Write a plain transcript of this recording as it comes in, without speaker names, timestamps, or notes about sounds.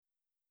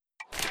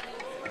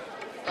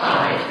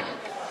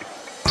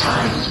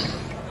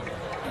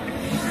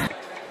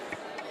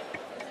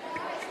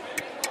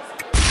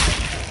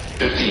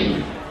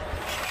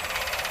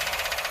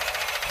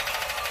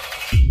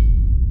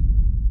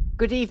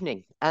Good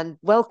evening and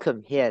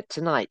welcome here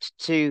tonight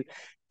to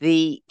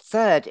the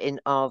third in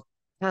our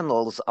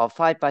panels, our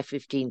 5 by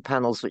 15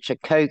 panels, which are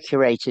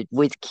co-curated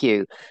with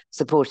Q,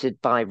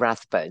 supported by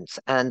Rathbones.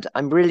 And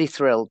I'm really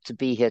thrilled to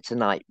be here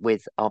tonight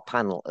with our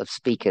panel of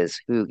speakers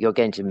who you're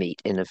going to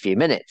meet in a few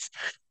minutes.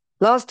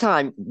 Last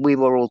time we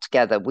were all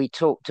together, we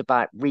talked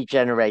about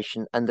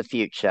regeneration and the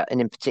future, and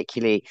in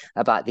particularly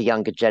about the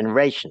younger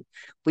generation.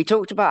 We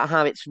talked about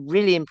how it's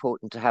really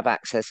important to have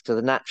access to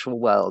the natural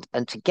world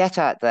and to get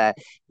out there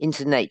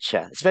into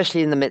nature,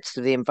 especially in the midst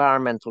of the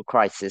environmental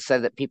crisis,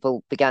 so that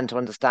people began to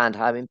understand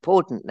how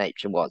important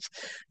nature was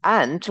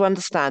and to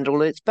understand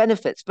all its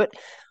benefits. But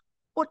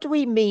what do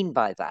we mean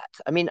by that?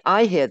 I mean,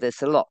 I hear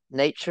this a lot: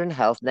 nature and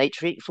health,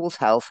 nature equals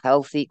health,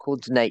 health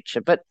equals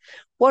nature. But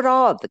what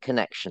are the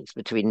connections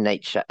between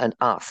nature and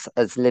us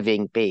as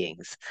living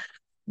beings?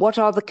 What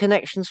are the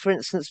connections, for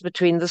instance,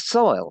 between the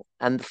soil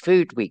and the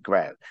food we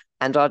grow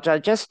and our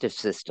digestive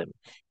system?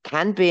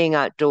 Can being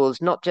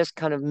outdoors not just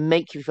kind of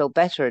make you feel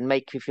better and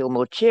make you feel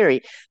more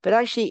cheery, but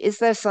actually, is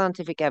there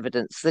scientific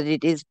evidence that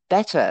it is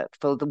better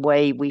for the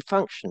way we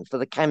function, for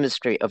the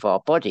chemistry of our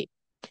body?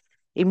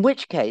 In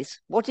which case,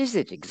 what is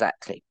it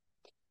exactly?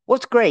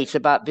 What's great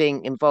about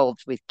being involved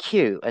with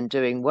Q and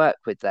doing work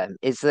with them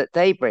is that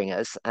they bring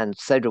us, and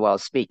so do our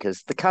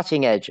speakers, the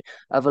cutting edge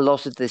of a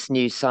lot of this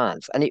new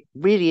science. And it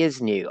really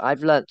is new.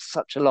 I've learnt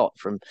such a lot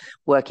from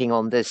working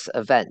on this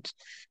event.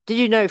 Did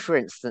you know, for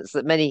instance,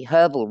 that many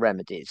herbal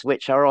remedies,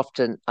 which are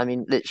often, I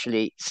mean,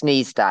 literally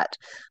sneezed at,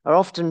 are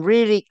often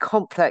really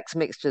complex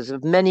mixtures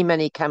of many,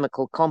 many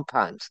chemical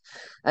compounds?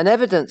 And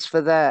evidence for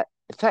their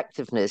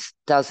effectiveness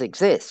does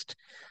exist.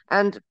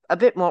 And a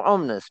bit more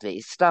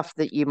ominously, stuff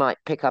that you might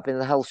pick up in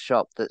the health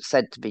shop that's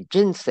said to be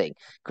ginseng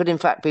could in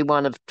fact be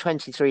one of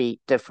 23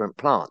 different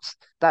plants.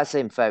 That's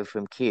info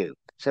from Q.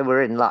 So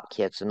we're in luck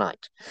here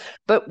tonight.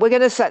 But we're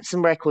going to set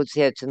some records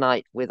here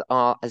tonight with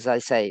our, as I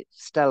say,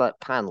 stellar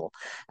panel.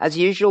 As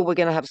usual, we're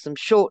going to have some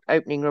short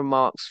opening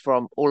remarks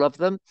from all of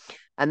them.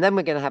 And then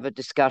we're going to have a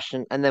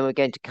discussion, and then we're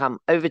going to come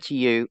over to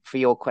you for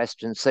your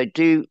questions. So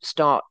do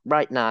start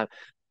right now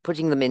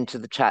putting them into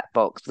the chat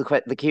box,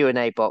 the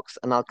Q&A box,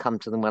 and I'll come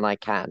to them when I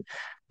can.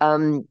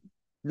 Um,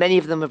 Many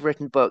of them have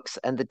written books,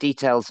 and the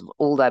details of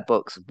all their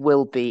books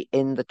will be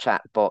in the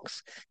chat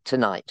box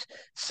tonight.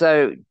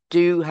 So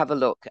do have a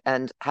look.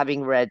 And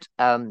having read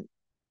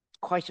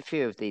quite a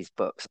few of these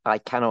books, I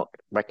cannot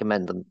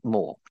recommend them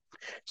more.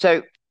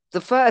 So the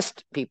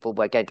first people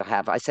we're going to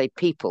have, I say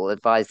people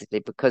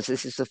advisedly, because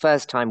this is the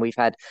first time we've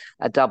had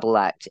a double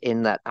act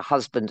in that a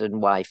husband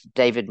and wife,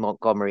 David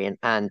Montgomery and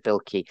Anne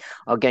Bilkey,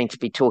 are going to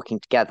be talking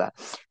together.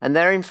 And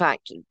they're, in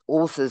fact,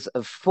 authors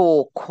of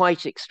four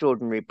quite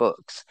extraordinary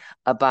books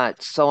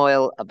about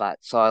soil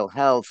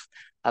health,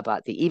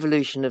 about the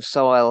evolution of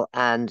soil,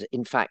 and,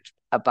 in fact,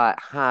 about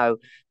how,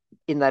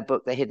 in their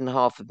book, The Hidden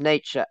Half of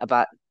Nature,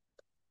 about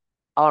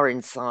our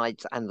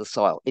insides and the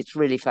soil. It's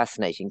really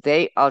fascinating.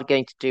 They are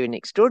going to do an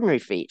extraordinary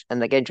feat, and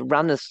they're going to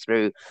run us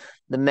through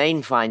the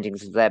main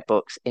findings of their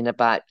books in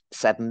about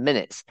 7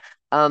 minutes.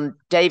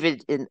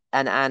 David and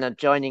Anne are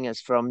joining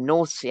us from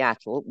North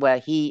Seattle, where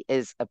he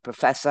is a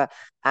professor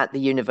at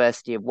the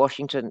University of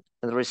Washington,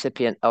 the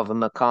recipient of a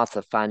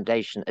MacArthur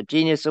Foundation A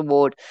Genius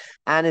Award,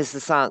 and is the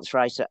science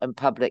writer and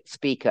public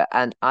speaker.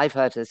 And I've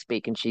heard her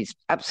speak, and she's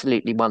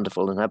absolutely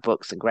wonderful, and her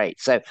books are great.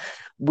 So,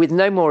 with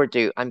no more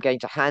ado, I'm going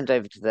to hand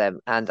over to them,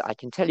 and I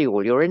can tell you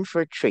all, you're in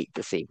for a treat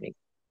this evening.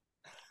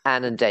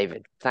 Anne and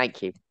David,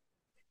 thank you.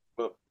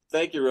 Well,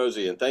 thank you,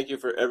 Rosie, and thank you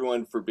for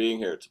everyone for being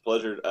here. It's a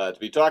pleasure to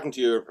be talking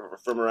to you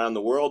from around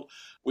the world.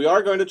 We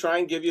are going to try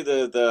and give you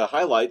the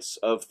highlights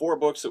of four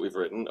books that we've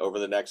written over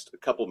the next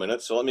couple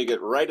minutes. So let me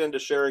get right into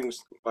sharing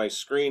my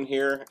screen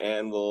here,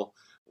 and we'll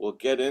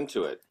get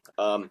into it.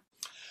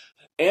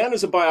 Anne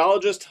is a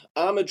biologist.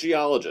 I'm a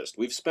geologist.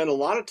 We've spent a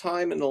lot of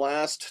time in the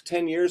last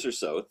 10 years or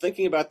so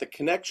thinking about the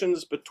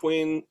connections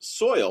between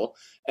soil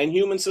and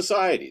human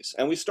societies.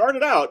 And we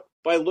started out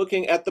by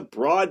looking at the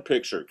broad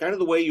picture, kind of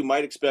the way you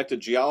might expect a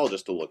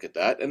geologist to look at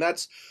that. And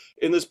that's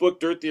in this book,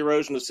 Dirt, the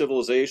Erosion of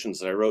Civilizations,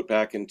 that I wrote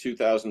back in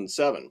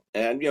 2007.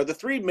 And, the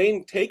three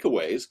main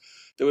takeaways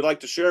that we'd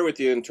like to share with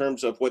you in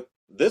terms of what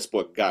this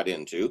book got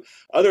into,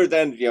 other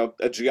than,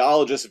 a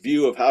geologist's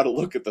view of how to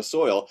look at the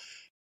soil,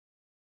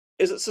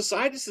 is that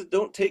societies that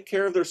don't take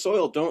care of their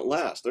soil don't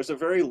last. There's a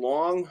very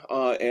long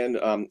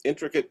and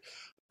intricate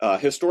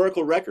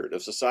historical record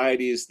of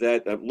societies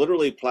that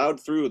literally plowed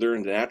through their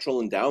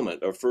natural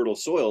endowment of fertile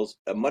soils,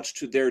 much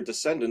to their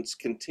descendants'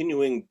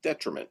 continuing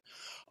detriment.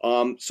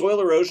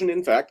 Soil erosion,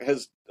 in fact,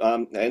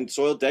 and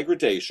soil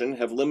degradation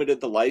have limited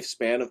the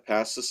lifespan of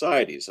past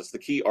societies. That's the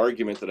key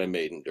argument that I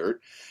made in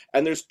Dirt.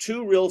 And there's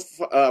two real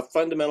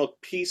fundamental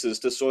pieces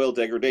to soil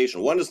degradation.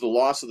 One is the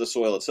loss of the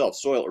soil itself,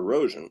 soil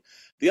erosion.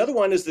 The other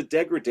one is the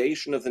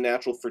degradation of the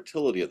natural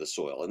fertility of the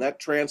soil. And that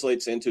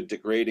translates into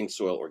degrading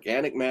soil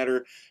organic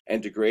matter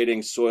and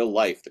degrading soil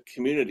life, the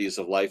communities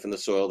of life in the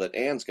soil that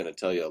Anne's going to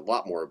tell you a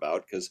lot more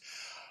about, because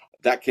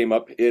That came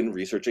up in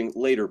researching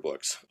later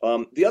books.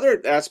 The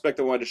other aspect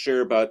I wanted to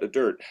share about the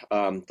dirt,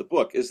 the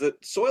book, is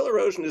that soil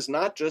erosion is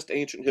not just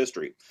ancient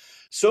history.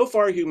 So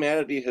far,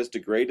 humanity has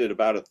degraded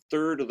about a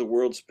third of the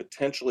world's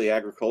potentially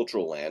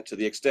agricultural land to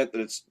the extent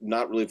that it's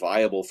not really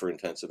viable for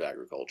intensive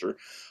agriculture.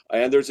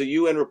 And there's a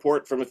UN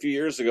report from a few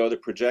years ago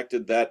that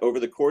projected that over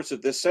the course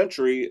of this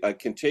century,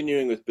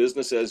 continuing with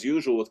business as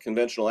usual with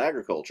conventional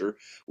agriculture,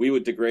 we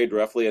would degrade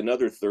roughly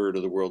another third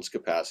of the world's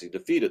capacity to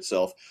feed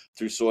itself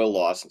through soil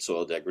loss and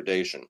soil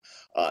degradation.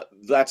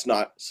 That's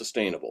not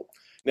sustainable.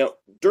 Now,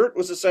 Dirt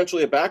was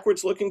essentially a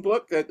backwards looking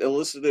book that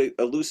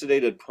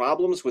elucidated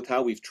problems with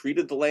how we've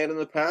treated the land in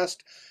the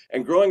past.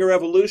 And Growing a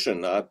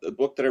Revolution, the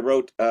book that I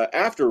wrote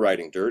after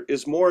writing Dirt,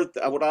 is more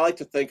what I like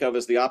to think of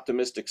as the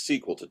optimistic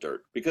sequel to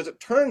Dirt, because it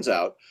turns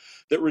out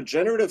that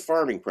regenerative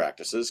farming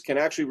practices can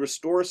actually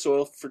restore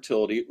soil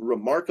fertility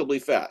remarkably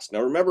fast.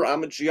 Now, remember,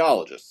 I'm a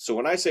geologist, so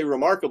when I say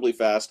remarkably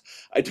fast,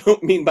 I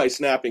don't mean by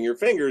snapping your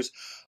fingers,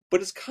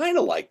 but it's kind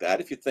of like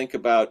that if you think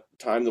about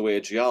time the way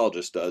a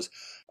geologist does.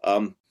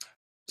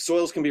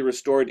 Soils can be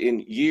restored in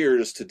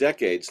years to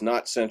decades,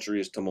 not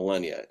centuries to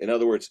millennia. In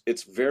other words,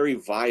 it's very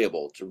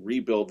viable to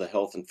rebuild the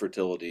health and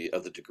fertility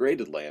of the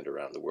degraded land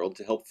around the world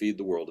to help feed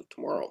the world of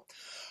tomorrow.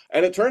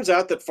 And it turns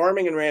out that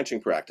farming and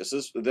ranching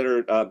practices that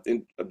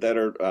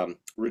are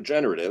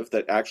regenerative,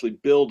 that actually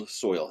build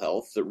soil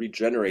health, that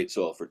regenerate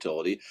soil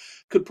fertility,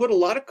 could put a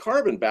lot of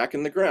carbon back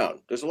in the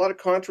ground. There's a lot of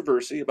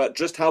controversy about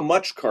just how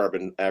much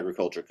carbon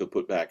agriculture could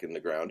put back in the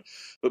ground.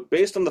 But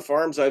based on the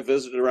farms I've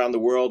visited around the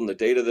world and the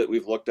data that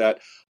we've looked at,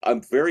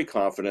 I'm very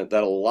confident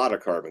that a lot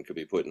of carbon could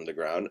be put in the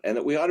ground and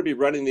that we ought to be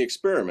running the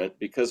experiment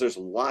because there's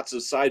lots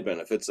of side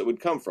benefits that would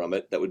come from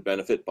it that would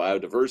benefit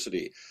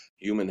biodiversity,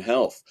 human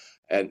health,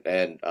 and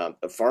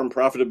farm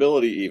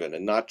profitability even,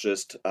 and not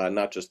just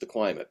the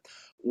climate.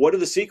 What are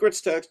the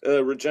secrets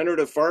to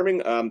regenerative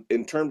farming?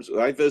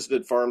 I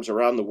visited farms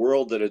around the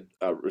world that had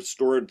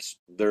restored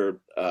their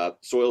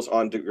soils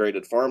on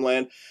degraded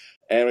farmland,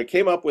 and I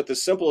came up with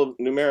this simple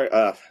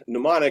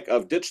mnemonic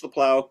of ditch the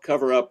plow,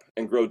 cover up,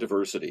 and grow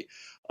diversity.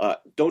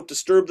 Don't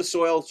disturb the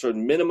soil, sort of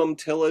minimum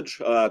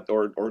tillage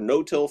or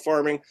no-till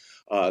farming,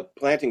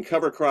 planting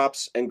cover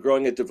crops, and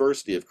growing a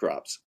diversity of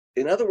crops.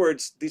 In other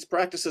words, these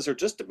practices are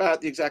just about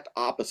the exact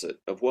opposite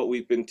of what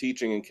we've been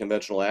teaching in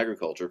conventional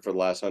agriculture for the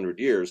last 100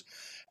 years.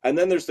 And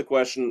then there's the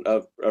question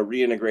of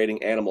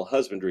reintegrating animal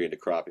husbandry into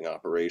cropping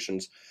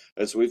operations,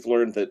 as we've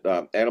learned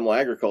that animal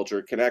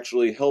agriculture can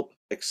actually help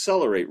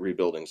accelerate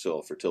rebuilding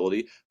soil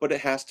fertility, but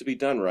it has to be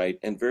done right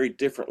and very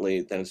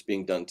differently than it's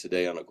being done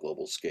today on a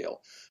global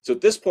scale. So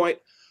at this point,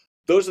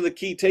 those are the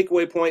key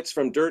takeaway points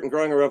from Dirt and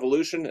Growing a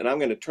Revolution, and I'm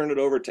going to turn it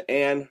over to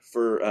Anne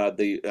for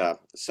the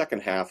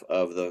second half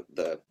of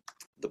the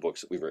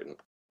books that we've written.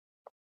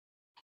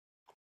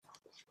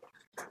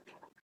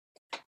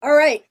 All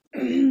right.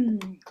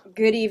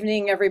 Good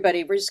evening,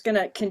 everybody. We're just going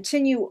to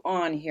continue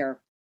on here.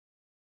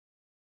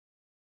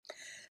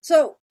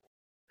 So,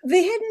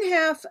 The Hidden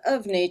Half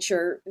of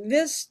Nature,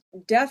 this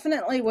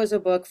definitely was a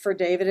book for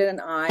David and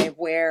I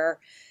where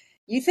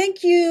you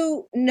think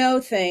you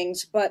know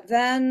things, but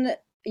then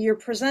you're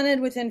presented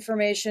with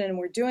information and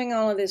we're doing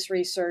all of this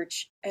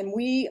research and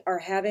we are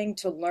having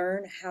to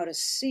learn how to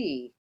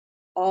see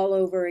all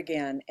over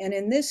again. And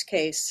in this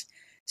case,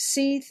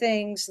 see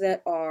things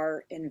that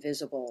are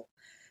invisible.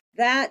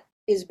 That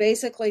is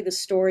basically the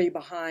story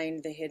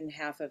behind The Hidden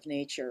Half of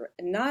Nature.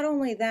 And not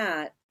only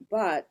that,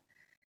 but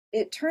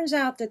it turns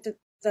out that the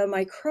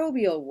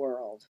microbial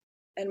world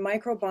and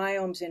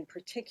microbiomes in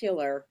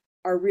particular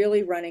are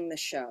really running the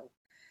show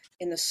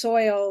in the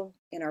soil,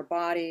 in our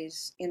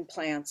bodies, in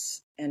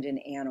plants, and in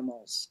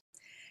animals.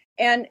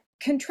 And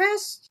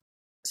contrast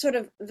sort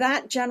of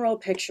that general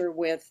picture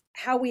with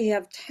how we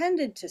have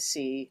tended to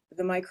see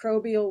the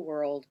microbial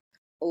world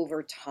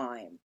over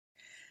time.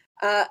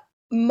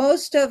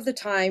 Most of the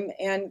time,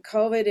 and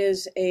COVID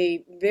is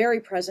a very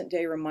present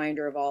day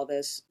reminder of all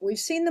this, we've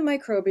seen the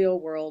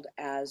microbial world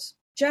as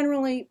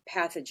generally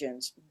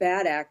pathogens,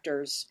 bad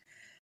actors,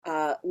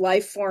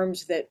 life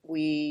forms that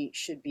we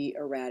should be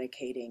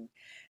eradicating.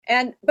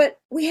 But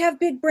we have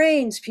big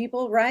brains,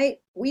 people, right?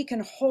 We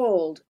can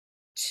hold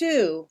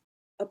two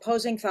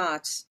opposing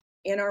thoughts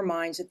in our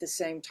minds at the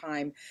same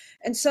time.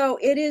 And so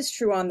it is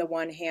true on the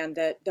one hand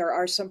that there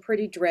are some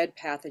pretty dread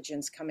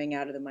pathogens coming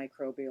out of the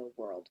microbial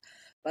world.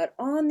 But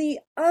on the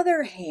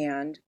other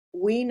hand,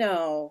 we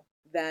know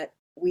that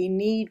we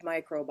need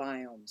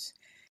microbiomes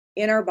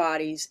in our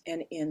bodies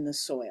and in the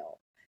soil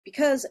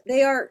because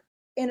they are,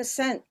 in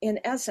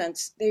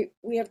essence,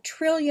 we have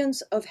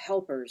trillions of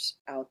helpers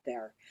out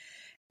there.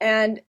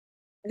 And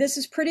this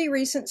is pretty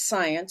recent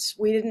science.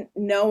 We didn't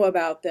know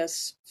about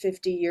this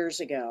 50 years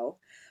ago,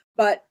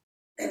 but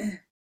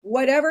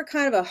whatever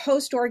kind of a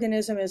host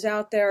organism is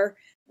out there,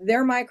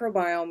 their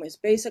microbiome is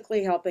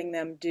basically helping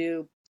them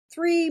do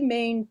three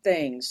main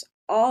things,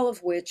 all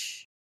of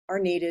which are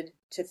needed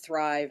to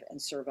thrive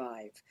and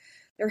survive.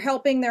 They're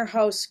helping their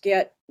hosts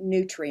get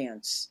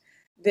nutrients.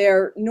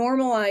 They're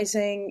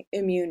normalizing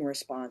immune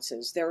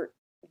responses.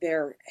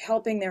 They're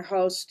helping their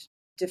host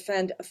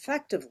defend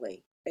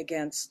effectively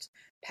against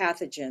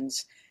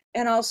pathogens,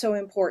 and also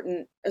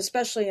important,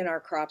 especially in our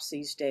crops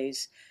these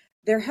days.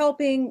 They're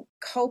helping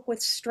cope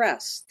with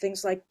stress,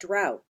 things like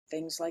drought,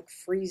 things like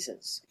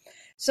freezes.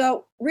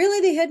 So,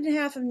 really, the hidden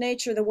half of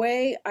nature, the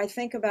way I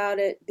think about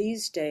it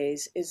these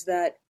days, is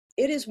that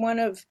it is one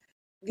of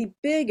the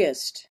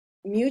biggest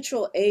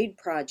mutual aid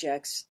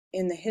projects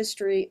in the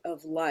history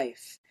of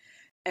life.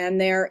 And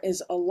there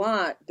is a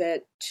lot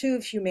that two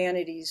of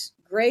humanity's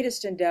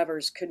greatest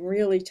endeavors could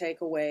really take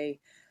away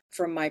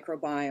from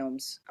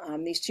microbiomes.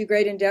 These two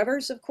great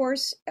endeavors, of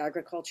course,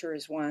 agriculture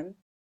is one,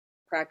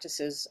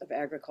 practices of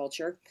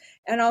agriculture,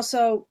 and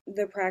also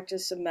the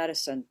practice of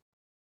medicine.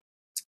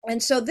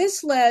 And so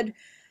this led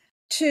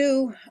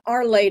to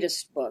our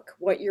latest book,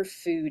 What Your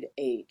Food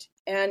Ate.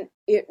 And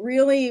it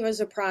really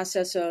was a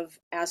process of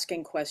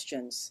asking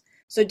questions.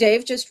 So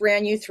Dave just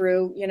ran you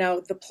through,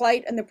 the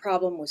plight and the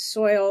problem with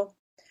soil,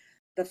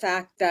 the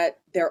fact that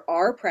there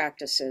are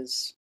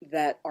practices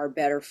that are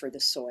better for the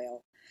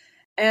soil.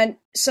 And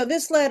so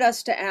this led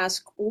us to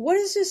ask, what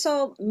does this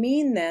all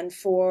mean then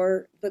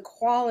for the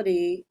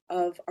quality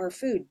of our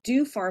food?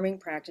 Do farming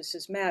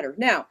practices matter?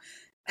 Now,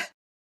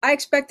 I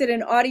expected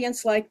an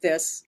audience like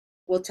this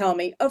will tell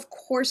me, of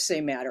course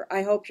they matter.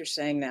 I hope you're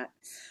saying that.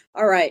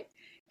 All right.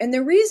 And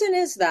the reason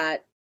is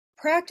that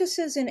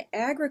practices in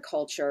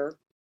agriculture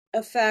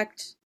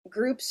affect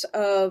groups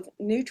of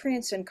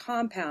nutrients and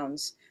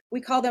compounds.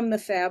 We call them the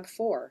Fab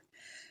Four.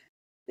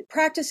 The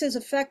practices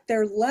affect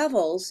their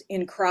levels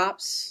in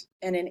crops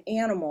and in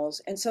animals,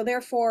 and so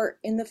therefore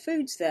in the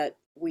foods that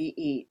we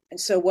eat. And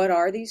so what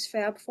are these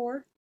Fab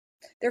Four?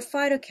 They're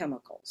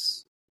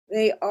phytochemicals.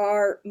 They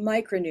are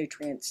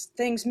micronutrients,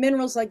 things,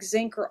 minerals like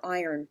zinc or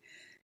iron.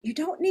 You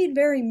don't need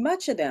very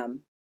much of them,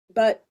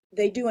 but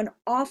they do an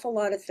awful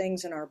lot of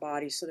things in our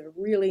bodies, so they're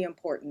really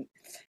important.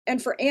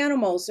 And for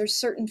animals, there's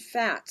certain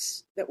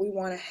fats that we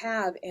want to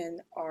have in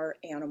our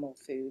animal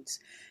foods.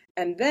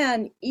 And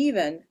then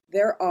even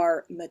there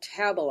are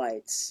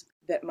metabolites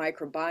that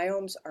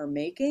microbiomes are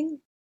making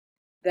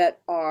that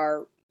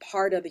are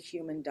part of the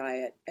human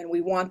diet, and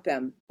we want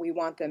them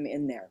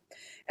in there.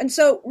 And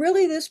so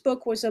really this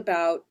book was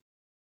about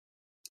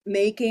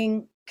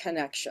making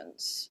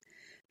connections,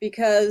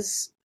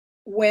 because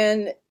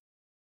when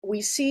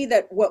we see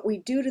that what we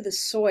do to the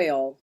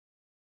soil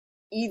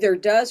either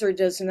does or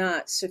does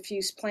not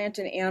suffuse plant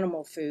and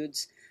animal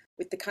foods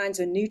with the kinds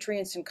of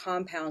nutrients and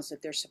compounds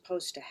that they're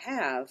supposed to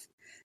have,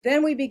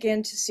 then we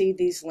begin to see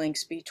these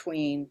links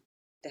between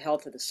the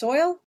health of the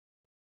soil,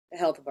 the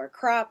health of our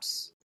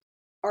crops,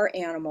 our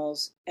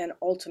animals, and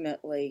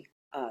ultimately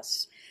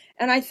us.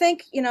 And I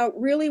think,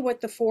 really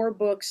what the four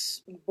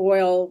books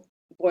boil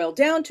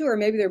down to, or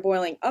maybe they're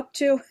boiling up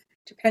to,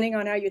 depending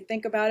on how you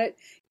think about it,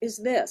 is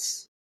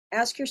this.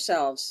 Ask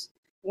yourselves,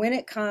 when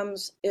it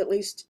comes, at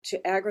least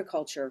to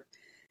agriculture,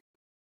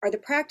 are the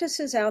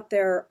practices out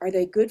there, are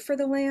they good for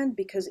the land?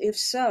 Because if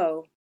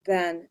so,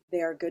 then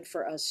they are good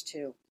for us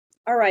too.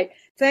 All right,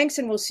 thanks,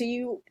 and we'll see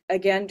you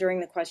again during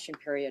the question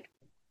period.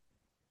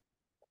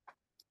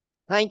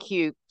 Thank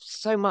you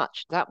so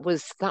much. That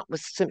was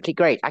simply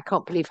great. I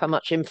can't believe how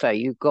much info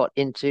you got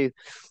into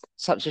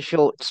such a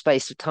short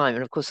space of time.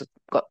 And of course, I've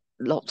got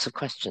lots of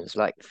questions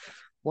like,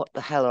 what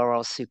the hell are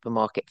our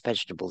supermarket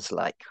vegetables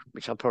like?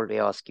 Which I'll probably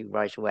ask you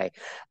right away.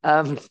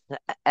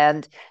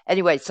 And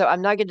anyway, so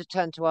I'm now going to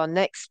turn to our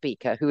next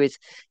speaker, who is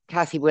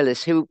Kathy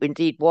Willis, who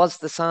indeed was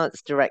the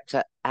science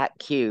director at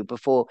Kew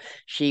before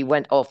she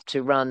went off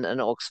to run an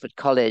Oxford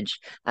college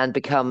and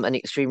become an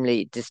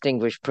extremely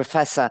distinguished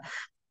professor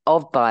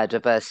of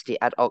biodiversity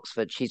at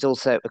Oxford. She's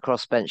also a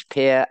crossbench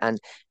peer, and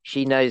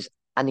she knows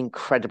an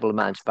incredible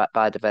amount about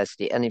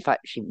biodiversity. And in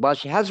fact, while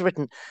she has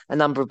written a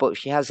number of books,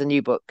 she has a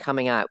new book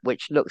coming out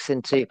which looks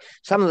into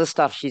some of the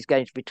stuff she's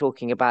going to be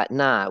talking about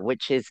now,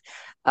 which is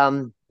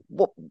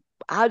what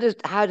how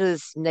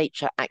does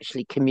nature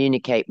actually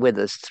communicate with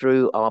us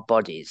through our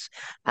bodies,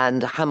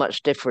 and how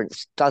much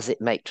difference does it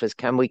make to us?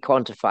 Can we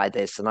quantify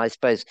this? And I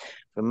suppose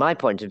from my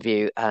point of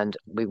view, and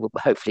we will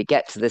hopefully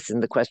get to this in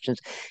the questions,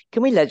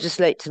 can we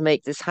legislate to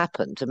make this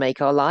happen, to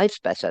make our lives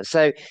better?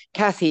 So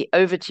Kathy,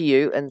 over to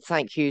you, and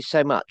thank you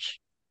so much.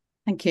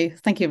 Thank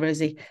you,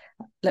 Rosie.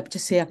 Let me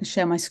just see, I can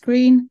share my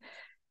screen.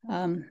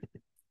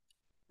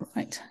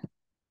 Right.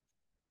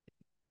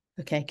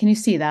 Okay, can you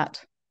see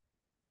that?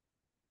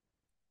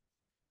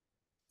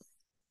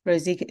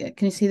 Rosie, can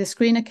you see the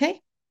screen okay?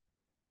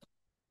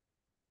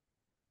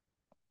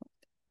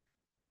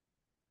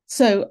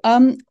 So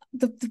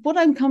what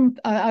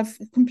I've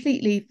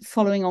completely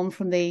following on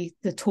from the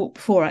talk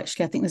before,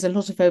 actually. I think there's a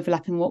lot of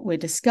overlap in what we're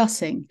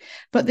discussing.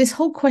 But this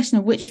whole question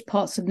of which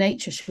parts of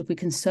nature should we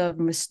conserve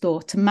and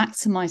restore to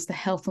maximize the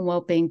health and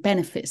well-being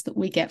benefits that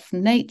we get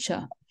from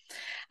nature.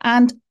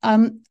 And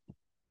I'm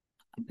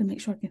going to make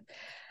sure I can,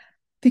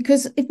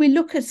 because if we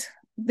look at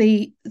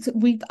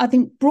I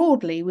think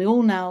broadly we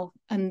all now,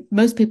 and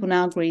most people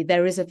now agree,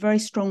 there is a very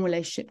strong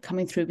relationship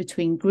coming through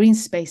between green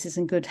spaces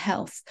and good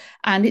health,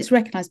 and it's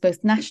recognised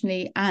both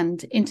nationally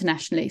and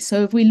internationally.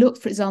 So if we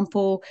look, for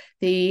example,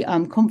 the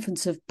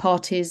Conference of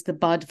Parties, the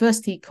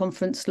Biodiversity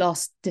Conference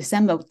last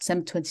December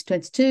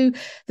 2022,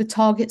 the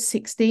target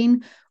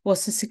 16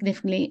 was to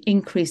significantly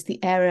increase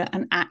the area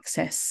and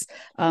access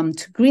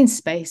to green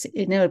space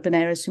in urban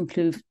areas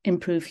to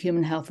improve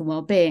human health and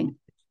well-being.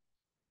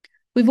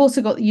 We've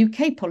also got the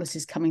UK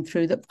policies coming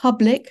through that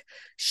public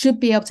should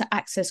be able to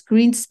access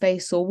green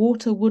space or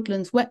water,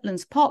 woodlands,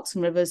 wetlands, parks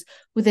and rivers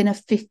within a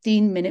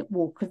 15-minute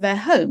walk of their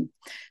home.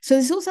 So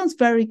this all sounds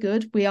very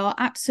good. We are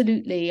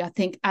absolutely, I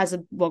think,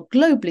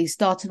 globally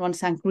starting to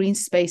understand green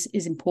space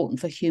is important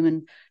for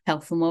human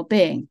health and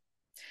well-being.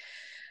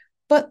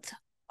 But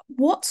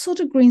what sort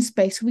of green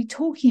space are we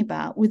talking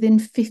about within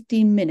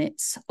 15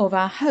 minutes of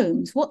our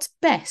homes? What's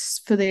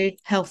best for the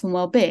health and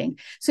well-being?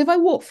 So if I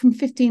walk from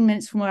 15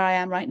 minutes from where I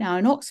am right now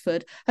in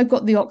Oxford, I've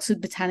got the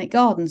Oxford Botanic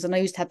Gardens, and I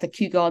used to have the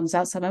Kew Gardens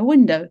outside my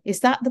window. Is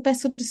that the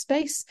best sort of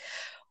space?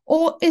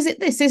 Or is it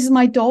this? This is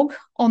my dog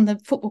on the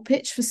football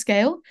pitch for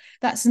scale.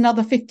 That's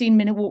another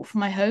 15-minute walk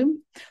from my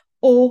home.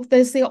 Or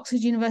there's the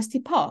Oxford University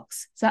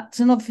Parks. So that's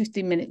another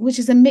 15-minute, which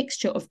is a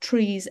mixture of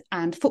trees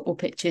and football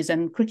pitches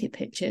and cricket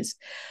pitches.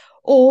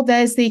 Or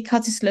there's the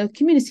Cutteslowe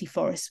Community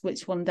Forest,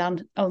 which one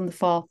down on the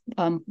far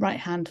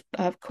right-hand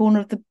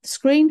corner of the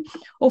screen.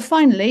 Or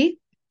finally,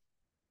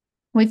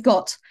 we've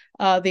got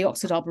the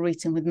Oxford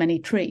Arboretum with many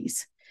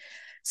trees.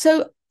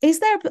 So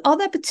are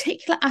there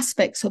particular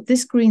aspects of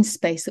this green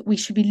space that we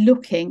should be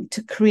looking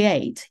to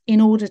create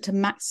in order to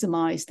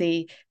maximise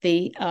the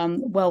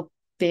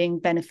well-being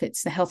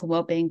benefits, the health and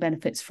well-being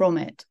benefits from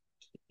it?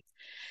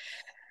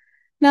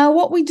 Now,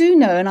 what we do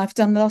know, and I've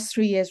done the last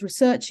 3 years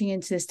researching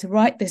into this to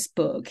write this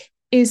book,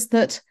 is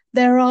that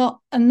there are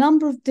a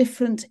number of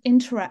different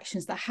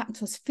interactions that happen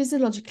to us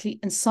physiologically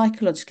and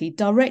psychologically,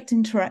 direct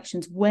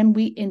interactions when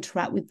we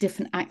interact with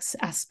different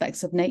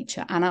aspects of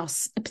nature, and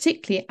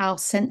particularly our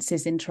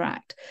senses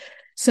interact.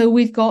 So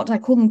we've got, I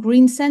call them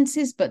green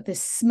senses, but the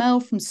smell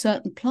from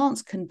certain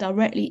plants can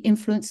directly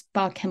influence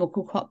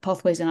biochemical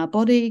pathways in our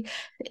body.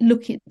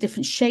 Looking at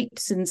different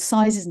shapes and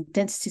sizes and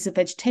densities of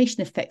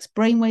vegetation affects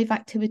brainwave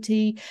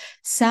activity.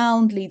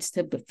 Sound leads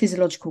to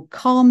physiological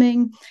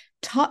calming.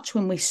 Touch,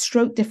 when we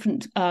stroke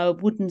different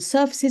wooden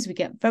surfaces, we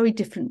get very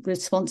different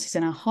responses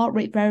in our heart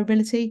rate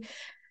variability.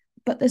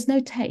 But there's no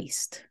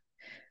taste.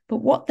 But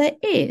what there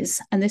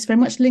is, and this very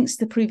much links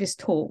to the previous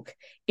talk,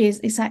 is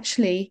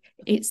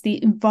it's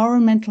the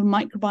environmental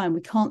microbiome.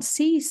 We can't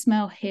see,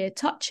 smell, hear,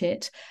 touch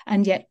it,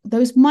 and yet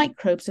those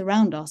microbes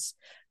around us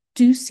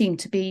do seem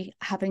to be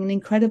having an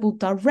incredible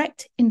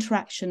direct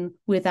interaction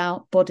with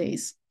our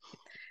bodies.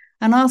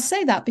 And I'll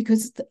say that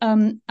because,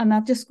 and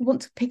I just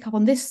want to pick up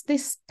on this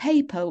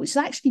paper, which is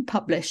actually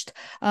published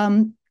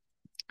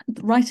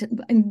right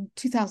in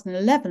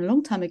 2011, a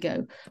long time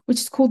ago,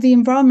 which is called the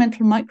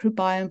Environmental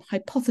Microbiome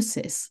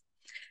Hypothesis.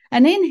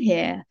 And in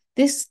here,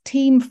 this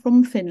team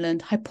from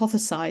Finland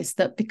hypothesized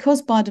that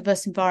because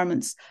biodiverse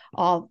environments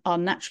are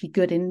naturally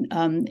good in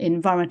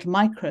environmental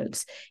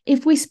microbes,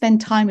 if we spend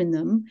time in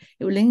them,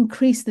 it will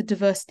increase the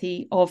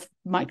diversity of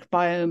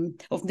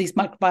these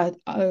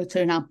microbiota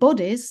in our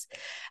bodies,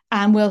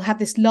 and we'll have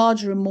this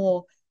larger and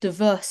more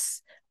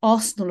diverse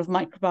arsenal of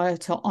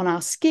microbiota on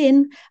our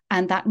skin,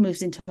 and that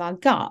moves into our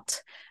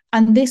gut.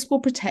 And this will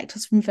protect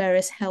us from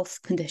various health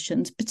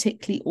conditions,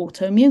 particularly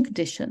autoimmune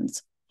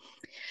conditions.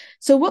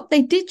 So what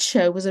they did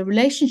show was a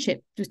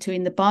relationship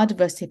between the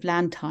biodiversity of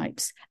land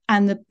types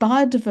and the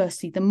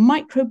biodiversity, the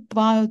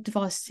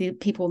microbiodiversity of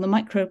people, the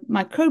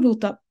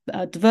microbial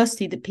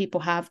diversity that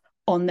people have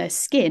on their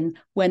skin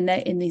when they're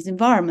in these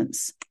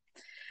environments.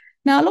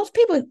 Now, a lot of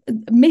people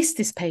missed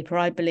this paper,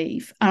 I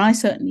believe, and I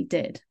certainly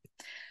did.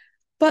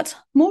 But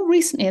more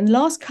recently, in the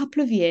last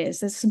couple of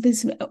years, there's been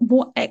some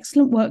more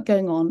excellent work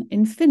going on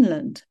in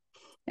Finland.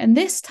 And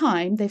this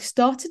time, they've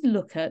started to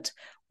look at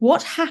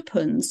what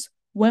happens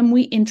when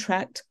we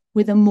interact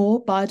with a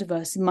more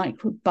biodiverse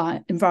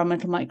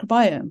environmental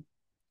microbiome.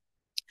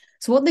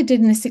 So what they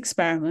did in this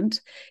experiment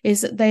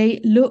is that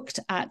they looked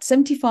at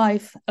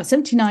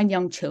 79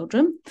 young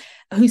children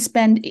who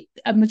spend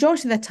a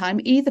majority of their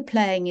time either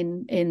playing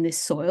in this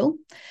soil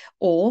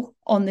or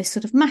on this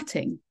sort of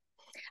matting.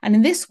 And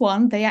in this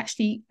one, they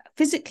actually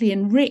physically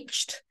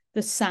enriched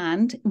the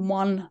sand in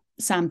one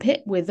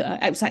sandpit with,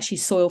 it was actually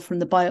soil from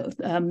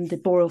the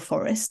boreal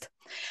forest.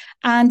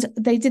 And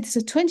they did this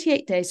for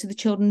 28 days. So the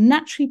children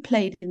naturally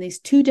played in these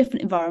two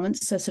different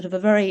environments. So sort of a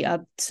very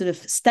sort of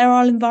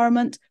sterile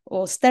environment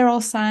or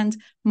sterile sand,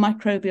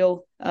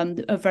 microbial,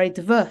 a very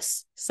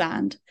diverse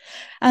sand.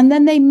 And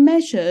then they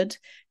measured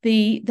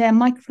their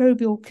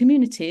microbial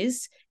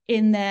communities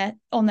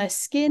on their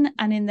skin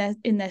and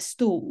in their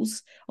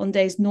stools on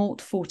days 0,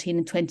 14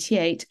 and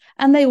 28.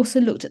 And they also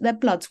looked at their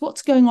bloods.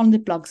 What's going on in the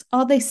bloods?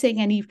 Are they seeing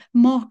any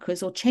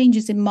markers or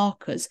changes in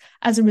markers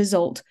as a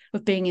result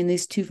of being in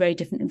these two very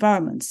different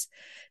environments?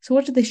 So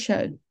what did they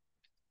show?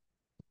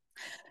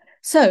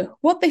 So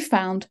what they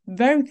found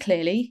very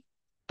clearly,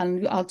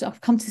 and I'll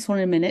come to this one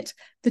in a minute,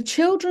 the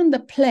children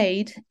that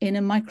played in the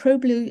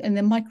microbially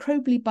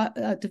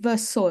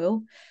diverse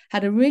soil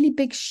had a really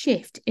big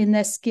shift in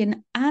their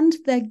skin and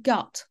their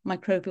gut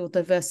microbial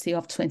diversity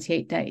after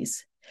 28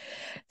 days.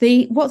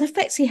 What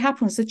effectively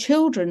happened was the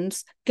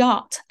children's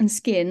gut and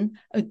skin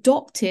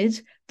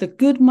adopted the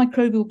good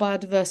microbial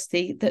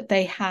biodiversity that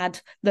they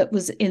had that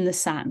was in the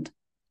sand.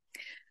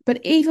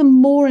 But even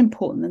more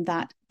important than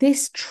that,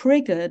 this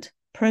triggered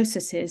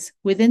processes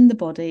within the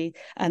body,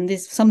 and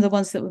there's some of the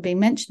ones that were being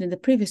mentioned in the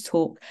previous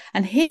talk.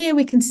 And here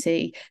we can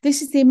see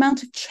this is the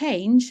amount of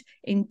change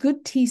in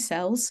good T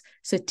cells.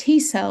 So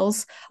T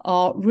cells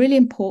are really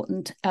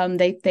important.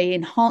 They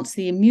enhance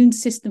the immune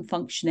system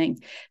functioning.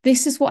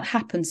 This is what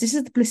happens. This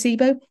is the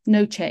placebo,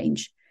 no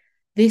change.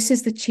 This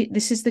is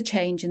the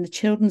change in the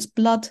children's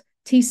blood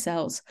T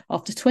cells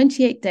after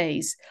 28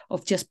 days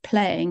of just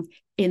playing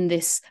in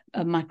this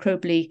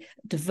microbially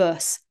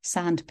diverse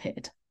sand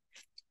pit.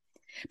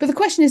 But the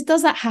question is,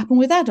 does that happen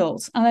with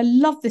adults? And I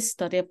love this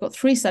study. I've got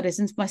 3 studies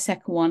into my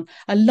second one.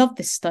 I love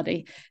this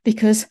study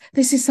because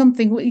this is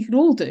something what you could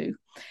all do.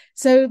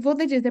 So what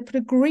they did, they put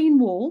a green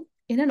wall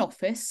in an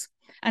office,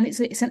 and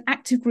it's an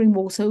active green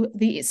wall. So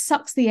it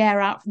sucks the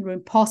air out from the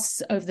room,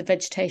 passes over the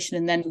vegetation,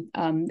 and then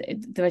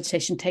the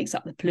vegetation takes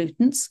up the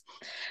pollutants.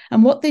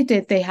 And what they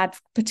did, they had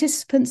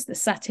participants that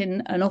sat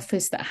in an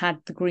office that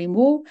had the green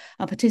wall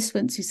and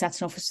participants who sat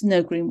in an office with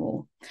no green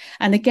wall.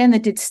 And again, they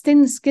did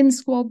skin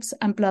swabs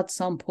and blood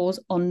samples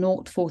on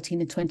 0, 14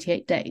 and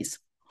 28 days.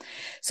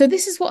 So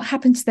this is what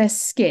happened to their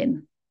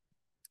skin.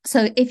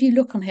 So if you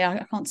look on here,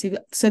 I can't see.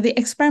 So the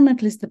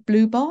experimental is the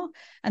blue bar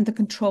and the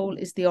control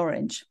is the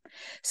orange.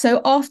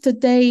 So after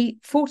day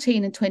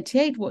 14 and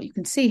 28, what you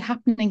can see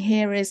happening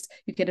here is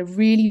you get a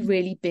really,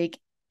 really big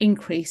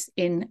increase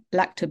in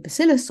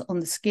lactobacillus on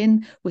the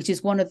skin, which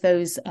is one of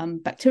those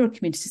bacterial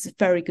communities that's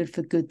very good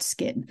for good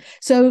skin.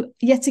 So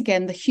yet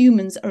again, the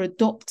humans are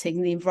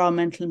adopting the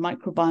environmental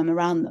microbiome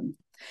around them.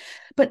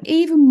 But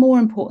even more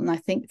important, I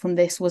think, from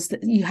this was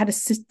that you had a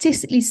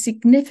statistically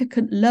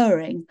significant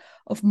lowering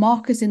of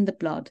markers in the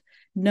blood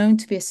known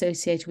to be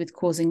associated with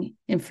causing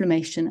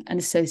inflammation and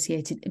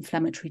associated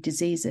inflammatory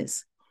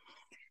diseases.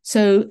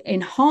 So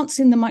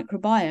enhancing the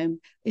microbiome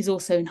is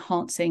also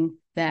enhancing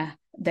their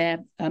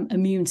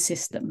immune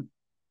system.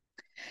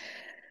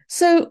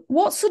 So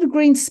what sort of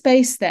green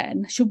space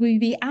then should we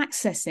be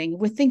accessing?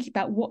 We're thinking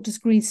about what does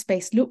green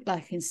space look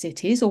like in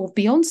cities or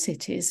beyond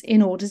cities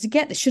in order to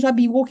get this. Should I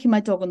be walking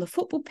my dog on the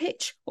football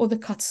pitch or the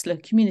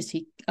Cuttesloe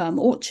Community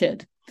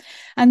Orchard?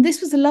 And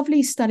this was a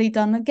lovely study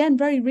done, again,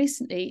 very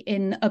recently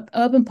in an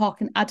urban park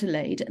in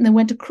Adelaide. And they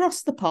went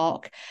across the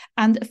park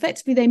and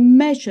effectively they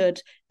measured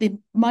the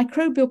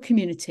microbial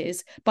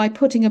communities by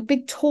putting a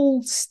big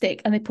tall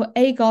stick, and they put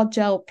agar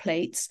gel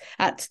plates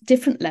at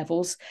different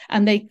levels,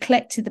 and they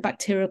collected the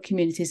bacterial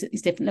communities at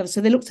these different levels.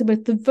 So they looked at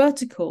both the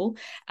vertical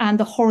and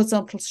the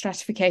horizontal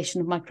stratification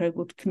of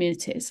microbial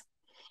communities.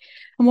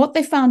 And what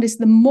they found is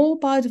the more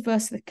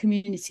biodiverse the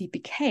community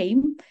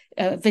became,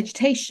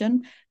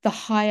 vegetation, the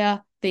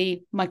higher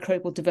the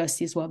microbial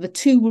diversity as well. The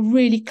two were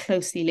really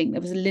closely linked. There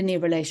was a linear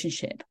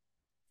relationship.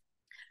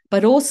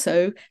 But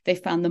also, they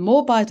found the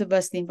more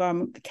biodiverse the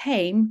environment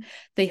became,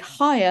 the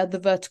higher the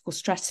vertical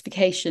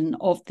stratification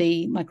of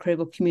the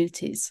microbial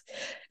communities.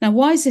 Now,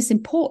 why is this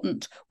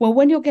important? Well,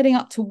 when you're getting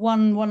up to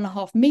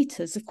 1.5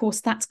 meters, of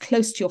course, that's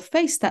close to your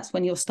face. That's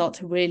when you'll start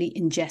to really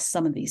ingest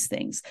some of these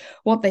things.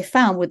 What they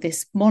found with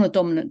this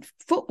monodominant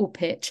football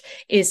pitch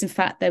is, in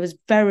fact, there was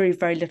very,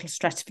 very little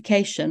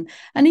stratification.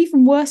 And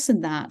even worse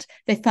than that,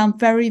 they found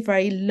very,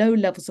 very low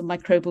levels of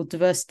microbial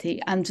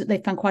diversity, and they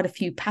found quite a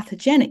few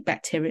pathogenic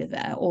bacteria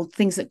there, or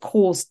things that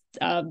cause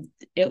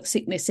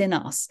sickness in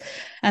us.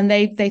 And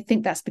they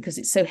think that's because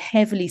it's so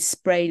heavily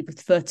sprayed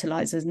with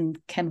fertilizers and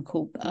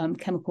chemicals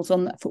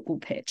on that football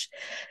pitch.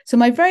 So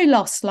my very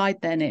last slide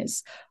then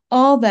is,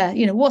 are there,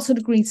 what sort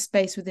of green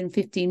space within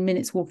 15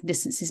 minutes walking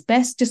distance is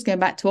best? Just going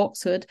back to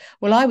Oxford,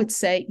 well, I would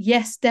say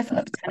yes,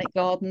 definitely botanic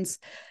gardens.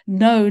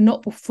 No,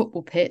 not the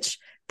football pitch.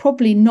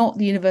 Probably not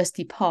the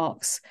university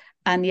parks.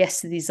 And yes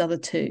to these other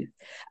two.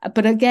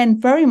 But again,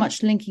 very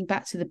much linking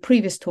back to the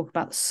previous talk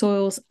about the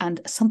soils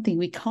and something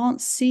we can't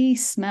see,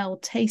 smell,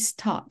 taste,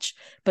 touch,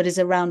 but is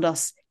around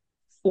us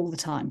all the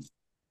time.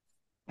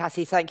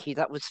 Kathy, thank you.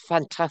 That was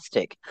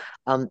fantastic.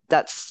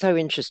 That's so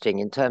interesting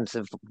in terms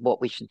of what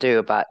we should do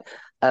about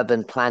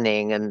urban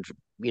planning and,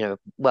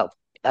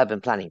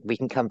 urban planning. We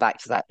can come back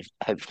to that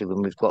hopefully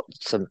when we've got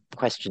some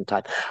question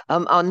time.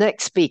 Our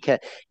next speaker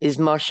is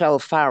Marshall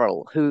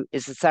Farrell, who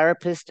is a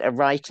therapist, a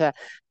writer,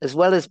 as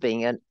well as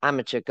being an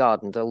amateur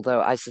gardener,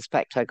 although I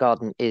suspect her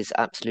garden is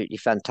absolutely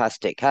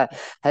fantastic. Her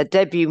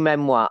debut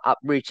memoir,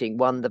 Uprooting,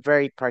 won the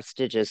very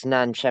prestigious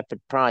Nan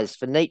Shepherd Prize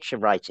for nature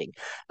writing.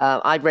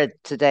 I read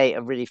today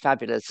a really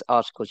fabulous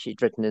article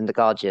she'd written in The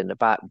Guardian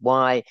about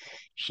why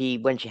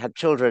when she had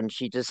children,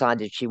 she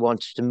decided she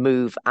wanted to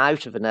move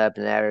out of an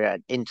urban area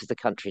into the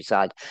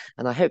countryside.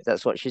 And I hope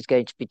that's what she's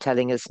going to be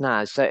telling us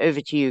now. So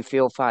over to you for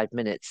your 5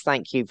 minutes.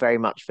 Thank you very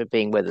much for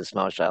being with us,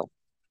 Marshall.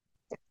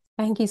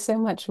 Thank you so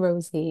much,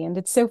 Rosie. And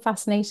it's so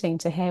fascinating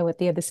to hear what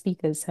the other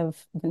speakers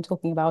have been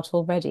talking about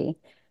already.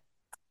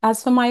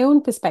 As for my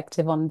own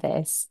perspective on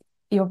this,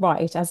 you're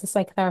right. As a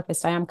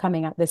psychotherapist, I am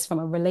coming at this from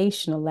a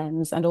relational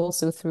lens and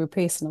also through a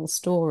personal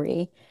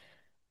story.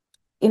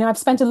 I've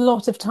spent a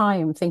lot of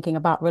time thinking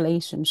about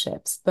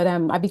relationships, but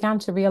I began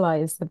to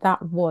realize that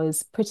that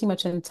was pretty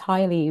much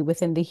entirely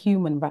within the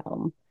human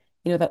realm.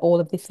 That all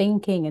of the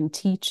thinking and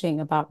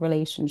teaching about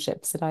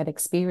relationships that I'd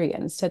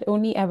experienced had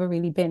only ever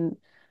really been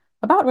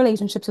about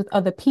relationships with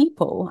other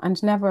people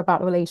and never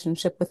about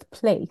relationship with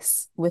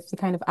place, with the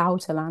kind of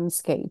outer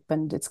landscape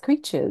and its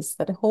creatures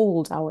that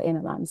hold our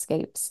inner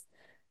landscapes.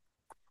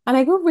 And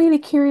I got really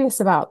curious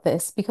about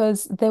this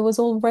because there was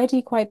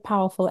already quite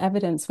powerful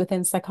evidence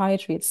within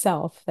psychiatry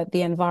itself that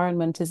the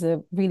environment is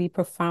a really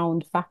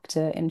profound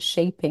factor in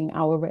shaping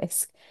our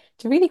risk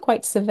to really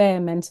quite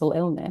severe mental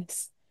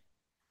illness.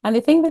 And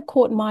the thing that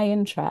caught my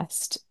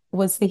interest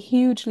was the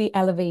hugely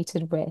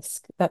elevated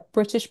risk that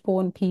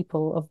British-born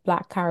people of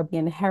Black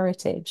Caribbean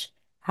heritage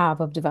have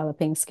of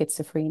developing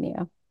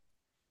schizophrenia.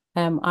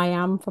 I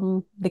am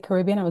from the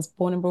Caribbean. I was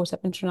born and brought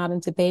up in Trinidad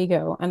and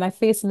Tobago, and I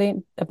first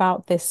learned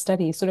about this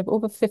study sort of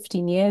over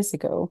 15 years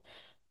ago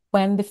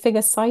when the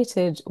figure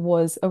cited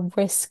was a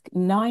risk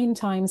 9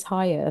 times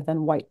higher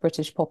than white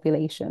British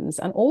populations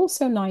and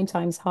also 9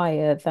 times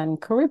higher than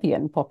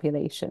Caribbean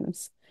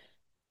populations.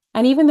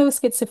 And even though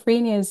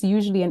schizophrenia is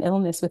usually an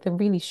illness with a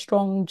really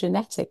strong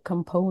genetic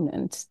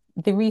component,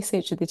 the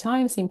research at the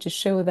time seemed to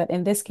show that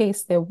in this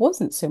case, there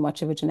wasn't so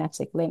much of a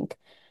genetic link,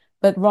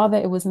 but rather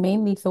it was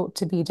mainly thought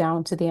to be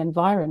down to the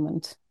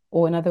environment,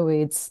 or in other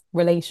words,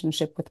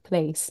 relationship with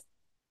place.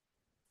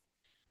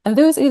 And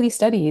those early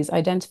studies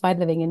identified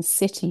living in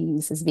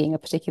cities as being a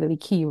particularly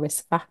key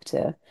risk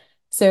factor.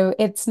 So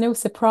it's no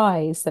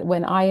surprise that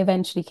when I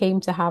eventually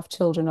came to have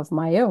children of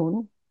my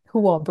own,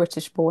 who are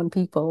British-born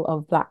people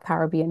of Black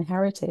Caribbean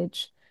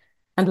heritage,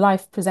 and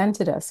life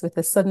presented us with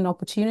a sudden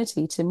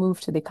opportunity to move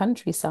to the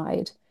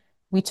countryside,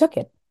 we took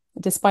it,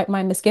 despite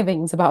my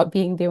misgivings about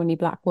being the only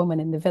Black woman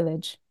in the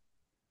village.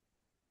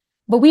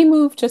 But we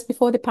moved just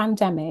before the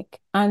pandemic,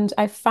 and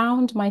I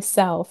found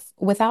myself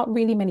without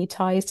really many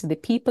ties to the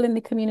people in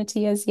the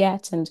community as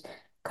yet and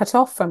cut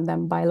off from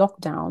them by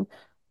lockdown,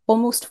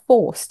 almost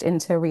forced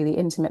into a really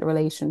intimate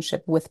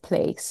relationship with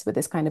place, with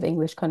this kind of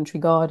English country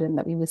garden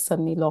that we were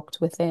suddenly locked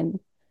within.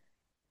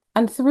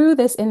 And through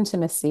this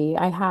intimacy,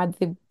 I had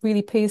the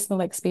really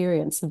personal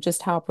experience of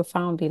just how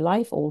profoundly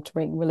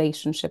life-altering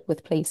relationship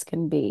with place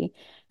can be,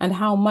 and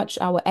how much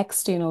our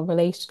external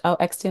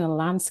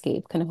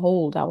landscape can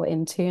hold our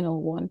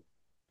internal one.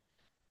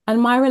 And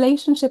my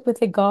relationship with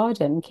the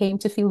garden came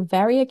to feel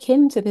very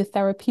akin to the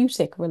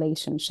therapeutic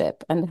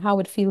relationship and how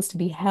it feels to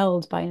be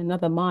held by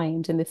another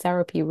mind in the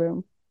therapy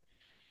room.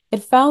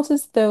 It felt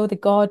as though the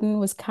garden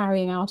was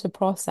carrying out a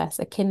process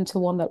akin to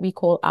one that we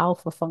call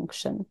alpha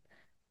function,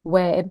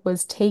 where it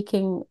was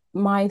taking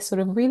my sort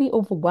of really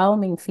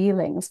overwhelming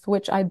feelings, for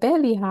which I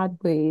barely had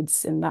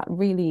words in that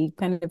really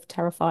kind of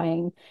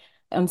terrifying,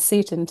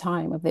 uncertain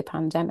time of the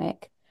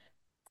pandemic.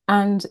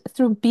 And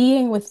through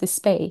being with the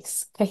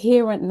space,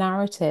 coherent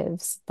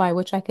narratives by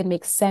which I could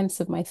make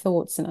sense of my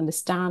thoughts and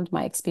understand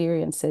my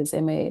experiences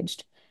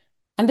emerged.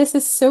 And this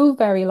is so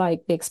very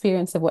like the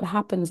experience of what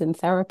happens in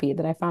therapy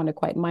that I found it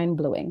quite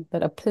mind-blowing,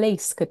 that a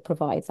place could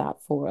provide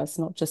that for us,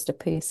 not just a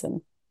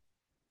person.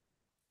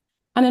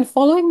 And in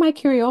following my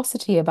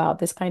curiosity about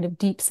this kind of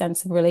deep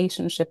sense of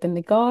relationship in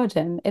the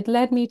garden, it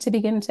led me to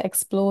begin to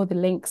explore the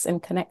links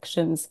and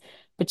connections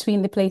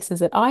between the places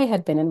that I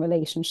had been in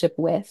relationship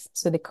with,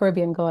 so the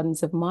Caribbean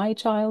gardens of my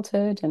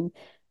childhood and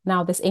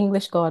now this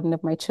English garden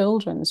of my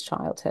children's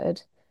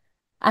childhood.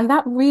 And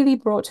that really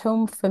brought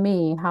home for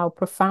me how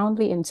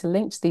profoundly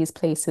interlinked these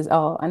places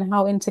are and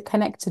how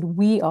interconnected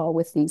we are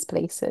with these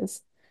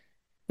places.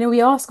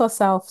 We ask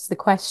ourselves the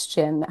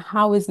question,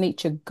 how is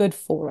nature good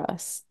for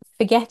us?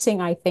 Forgetting,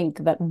 I think,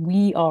 that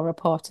we are a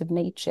part of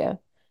nature.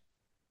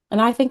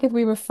 And I think if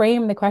we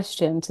reframe the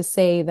question to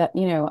say that,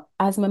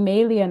 as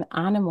mammalian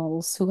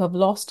animals who have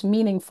lost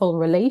meaningful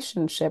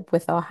relationship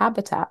with our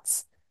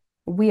habitats,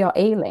 we are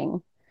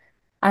ailing.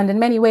 And in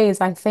many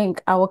ways, I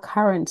think our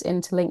current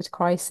interlinked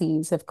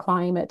crises of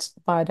climate,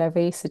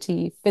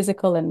 biodiversity,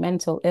 physical and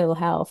mental ill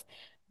health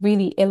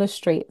really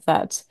illustrate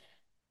that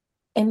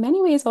in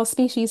many ways, our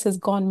species has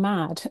gone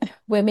mad.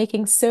 We're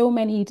making so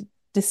many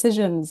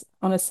decisions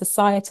on a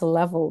societal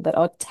level that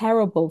are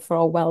terrible for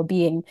our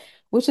well-being,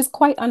 which is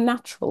quite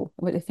unnatural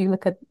if you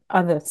look at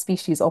other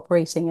species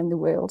operating in the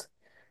world.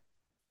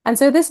 And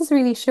so this has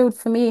really showed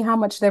for me how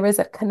much there is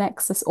that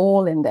connects us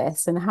all in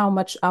this and how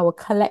much our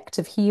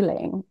collective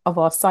healing of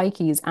our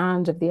psyches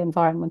and of the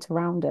environment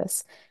around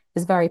us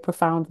is very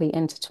profoundly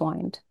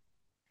intertwined.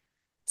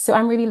 So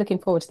I'm really looking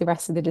forward to the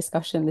rest of the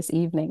discussion this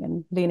evening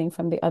and learning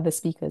from the other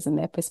speakers and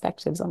their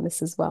perspectives on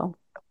this as well.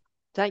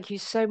 Thank you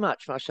so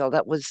much, Marshall.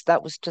 That was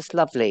just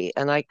lovely,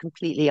 and I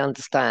completely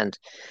understand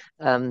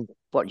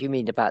what you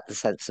mean about the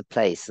sense of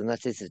place, and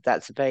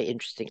that's a very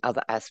interesting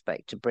other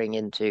aspect to bring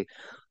into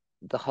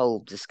the whole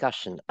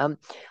discussion.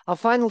 Our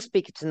final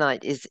speaker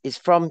tonight is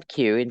from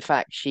Kew. In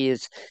fact, she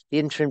is the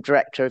interim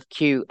director of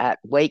Kew at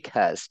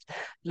Wakehurst.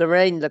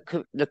 Lorraine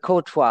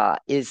Lecourtois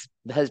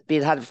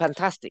had a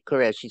fantastic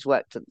career. She's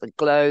worked at the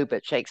Globe,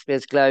 at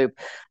Shakespeare's Globe,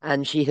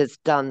 and she has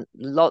done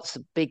lots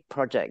of big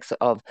projects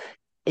of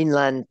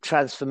inland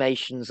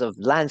transformations of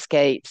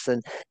landscapes.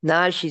 And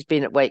now she's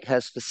been at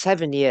Wakehurst for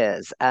 7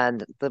 years.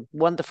 And the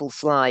wonderful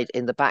slide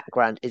in the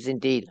background is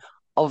indeed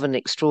of an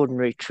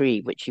extraordinary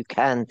tree, which you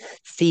can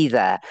see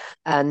there.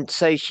 And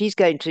so she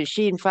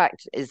in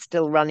fact is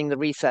still running the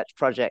research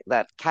project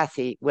that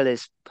Kathy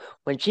Willis,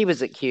 when she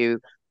was at Kew,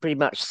 pretty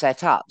much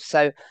set up.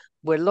 So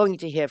we're longing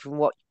to hear from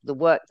what the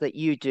work that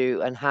you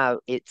do and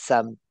how it's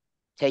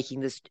taking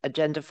this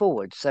agenda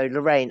forward. So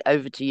Lorraine,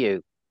 over to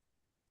you.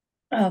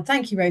 Oh,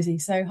 thank you, Rosie.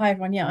 So, hi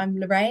everyone. Yeah, I'm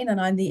Lorraine,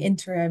 and I'm the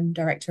interim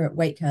director at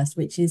Wakehurst,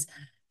 which is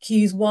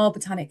Kew's Wild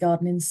Botanic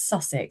Garden in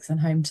Sussex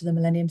and home to the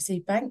Millennium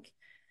Seed Bank.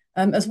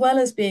 As well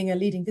as being a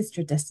leading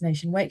visitor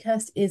destination,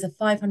 Wakehurst is a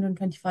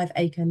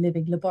 525-acre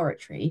living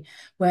laboratory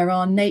where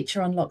our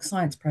Nature Unlocked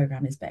science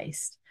programme is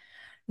based.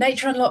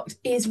 Nature Unlocked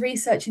is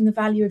researching the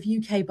value of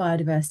UK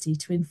biodiversity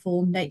to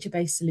inform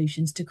nature-based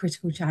solutions to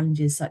critical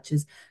challenges such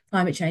as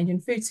climate change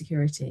and food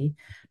security.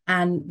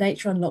 And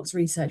Nature Unlocked's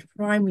research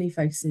primarily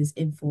focuses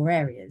in 4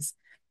 areas.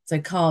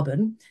 So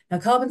carbon. Now,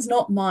 carbon's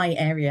not my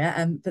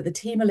area, but the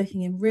team are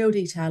looking in real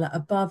detail at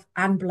above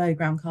and below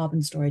ground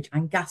carbon storage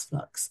and gas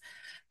flux.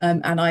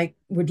 And I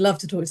would love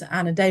to talk to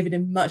Anne and David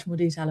in much more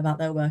detail about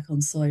their work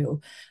on soil.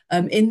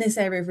 In this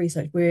area of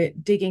research, we're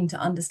digging to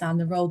understand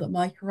the role that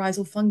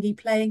mycorrhizal fungi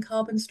play in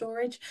carbon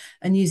storage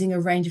and using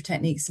a range of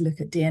techniques to look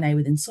at DNA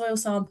within soil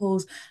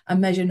samples and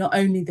measure not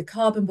only the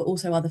carbon, but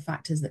also other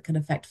factors that can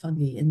affect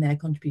fungi in their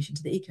contribution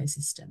to the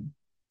ecosystem.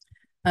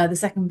 The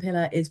second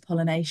pillar is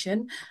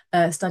pollination,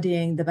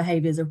 studying the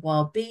behaviours of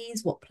wild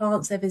bees, what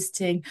plants they're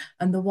visiting,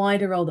 and the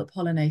wider role that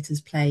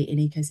pollinators play in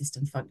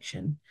ecosystem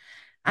function.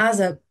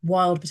 As a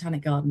wild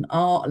botanic garden,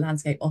 our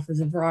landscape offers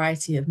a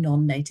variety of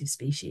non-native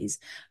species,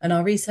 and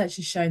our research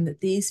has shown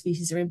that these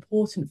species are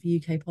important for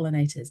UK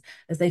pollinators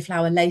as they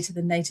flower later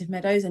than native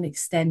meadows and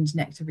extend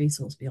nectar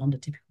resource beyond a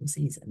typical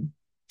season.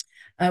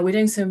 We're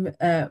doing some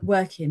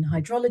work in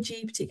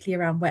hydrology,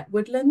 particularly around wet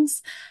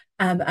woodlands,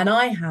 and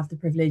I have the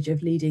privilege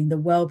of leading the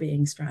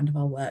wellbeing strand of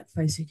our work,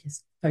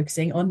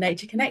 focusing on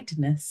nature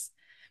connectedness.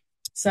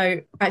 So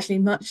actually,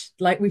 much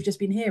like we've just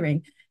been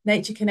hearing,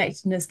 nature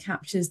connectedness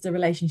captures the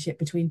relationship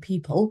between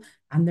people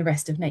and the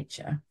rest of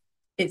nature.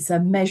 It's a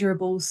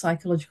measurable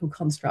psychological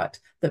construct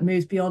that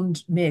moves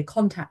beyond mere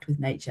contact with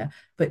nature,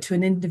 but to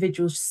an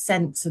individual's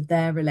sense of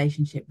their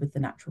relationship with the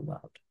natural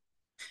world.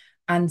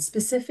 And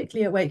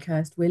specifically at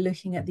Wakehurst, we're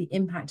looking at the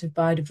impact of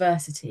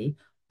biodiversity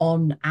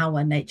on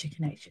our nature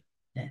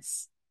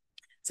connectedness.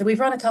 So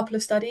we've run a couple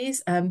of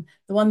studies. The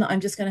one that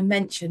I'm just going to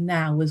mention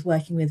now was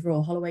working with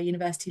Royal Holloway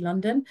University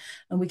London,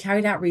 and we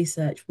carried out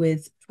research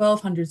with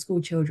 1,200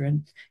 school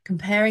children,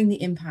 comparing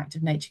the impact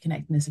of nature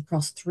connectedness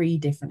across 3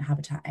 different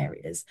habitat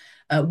areas,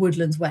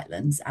 woodlands,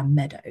 wetlands, and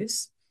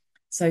meadows.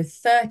 So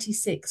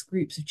 36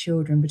 groups of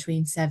children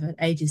between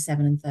ages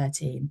 7 and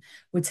 13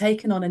 were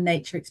taken on a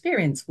nature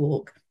experience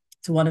walk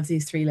to one of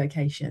these 3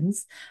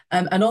 locations.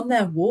 And on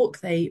their walk,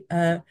 they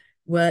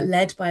were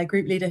led by a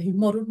group leader who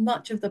modelled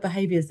much of the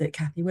behaviours that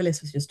Kathy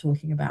Willis was just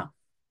talking about,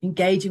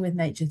 engaging with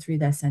nature through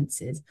their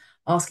senses,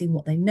 asking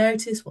what they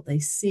notice, what they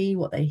see,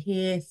 what they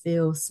hear,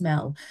 feel,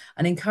 smell,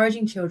 and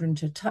encouraging children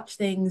to touch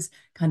things,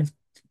 kind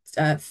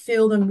of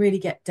feel them, really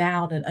get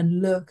down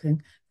and look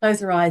and close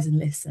their eyes and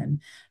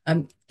listen,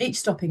 each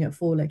stopping at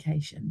 4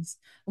 locations.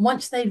 And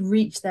once they'd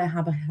reached their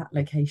habitat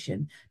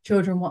location,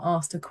 children were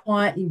asked to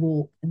quietly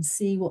walk and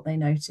see what they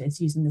noticed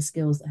using the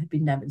skills that had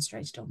been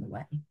demonstrated on the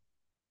way.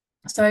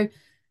 So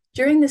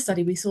during this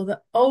study, we saw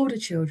that older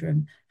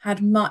children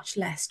had much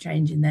less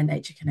change in their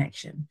nature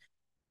connection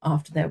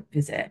after their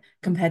visit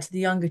compared to the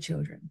younger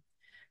children.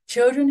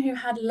 Children who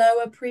had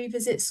lower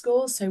pre-visit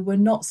scores, so were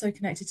not so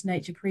connected to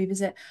nature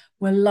pre-visit,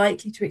 were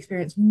likely to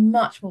experience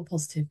much more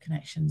positive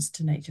connections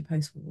to nature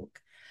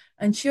post-walk.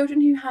 And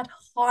children who had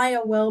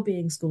higher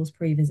well-being scores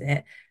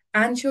pre-visit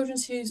and children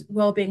whose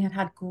well-being had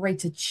had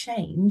greater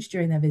change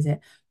during their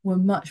visit were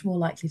much more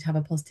likely to have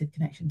a positive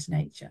connection to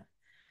nature.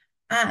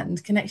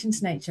 And connection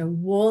to nature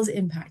was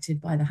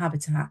impacted by the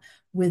habitat,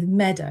 with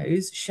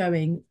meadows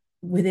showing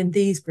within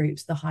these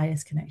groups the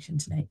highest connection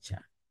to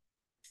nature.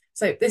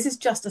 So this is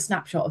just a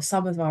snapshot of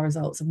some of our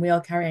results, and we are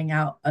carrying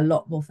out a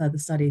lot more further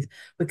studies.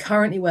 We're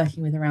currently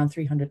working with around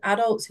 300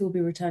 adults who will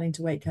be returning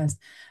to Wakehurst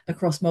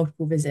across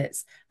multiple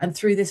visits. And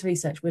through this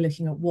research, we're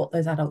looking at what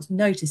those adults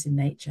notice in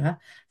nature,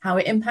 how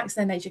it impacts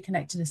their nature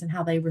connectedness, and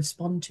how they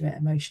respond to it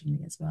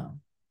emotionally as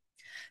well.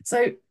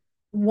 So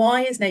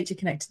why is nature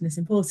connectedness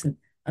important?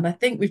 And I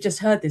think we've just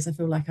heard this. I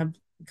feel like I'm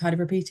kind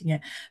of repeating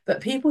it, but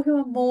people who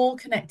are more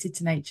connected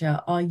to nature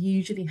are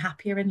usually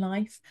happier in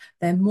life.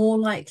 They're more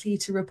likely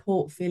to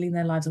report feeling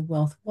their lives are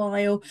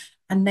worthwhile,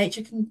 and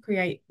nature can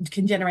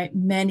generate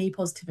many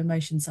positive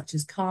emotions such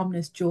as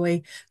calmness,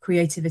 joy,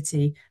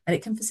 creativity, and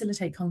it can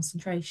facilitate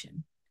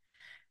concentration.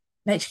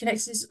 Nature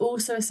connected is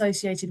also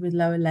associated with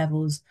lower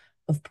levels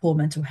of poor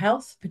mental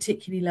health,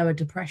 particularly lower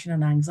depression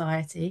and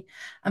anxiety.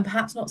 And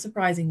perhaps not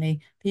surprisingly,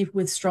 people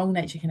with strong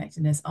nature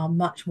connectedness are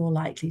much more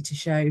likely to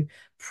show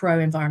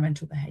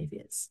pro-environmental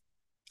behaviors.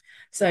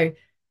 So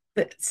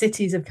the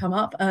cities have come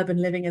up, urban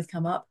living has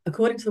come up.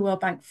 According to the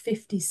World Bank,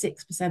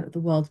 56% of the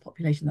world's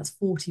population, that's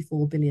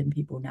 44 billion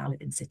people, now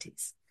live in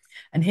cities.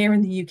 And here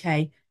in the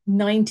UK,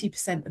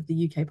 90% of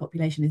the UK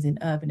population is in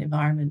urban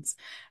environments,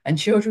 and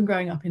children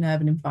growing up in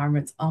urban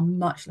environments are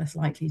much less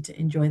likely to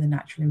enjoy the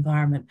natural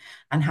environment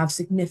and have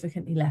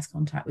significantly less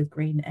contact with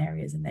green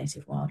areas and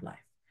native wildlife.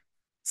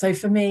 So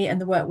for me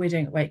and the work we're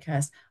doing at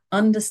Wakehurst,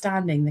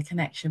 understanding the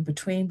connection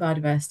between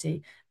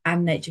biodiversity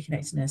and nature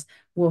connectedness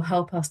will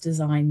help us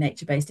design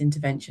nature-based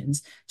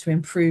interventions to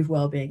improve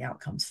wellbeing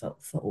outcomes for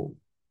all.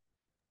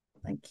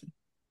 Thank you.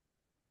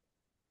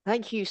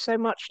 Thank you so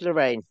much,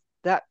 Lorraine.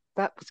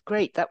 That was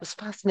great. That was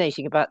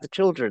fascinating about the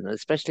children,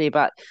 especially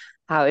about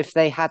how if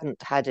they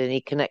hadn't had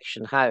any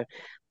connection, how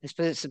I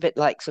suppose it's a bit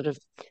like sort of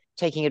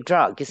taking a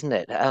drug, isn't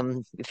it?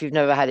 If you've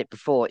never had it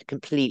before, it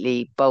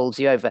completely bowls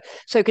you over.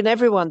 So can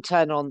everyone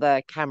turn on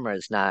their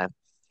cameras now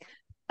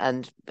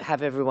and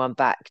have everyone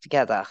back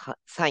together?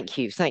 Thank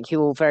you. Thank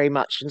you all very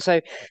much. And so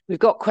we've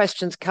got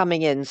questions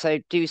coming in. So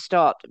do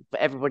start,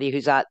 everybody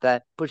who's out there,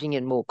 putting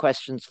in more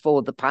questions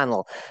for the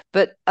panel.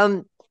 But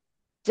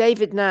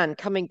David Nan,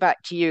 coming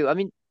back to you. I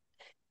mean,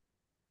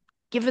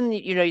 given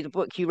the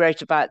book you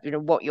wrote about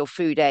what your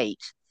food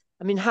ate,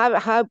 I mean,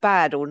 how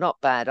bad or not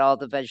bad are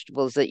the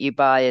vegetables that you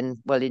buy in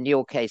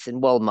your case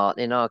in Walmart,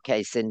 in our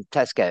case in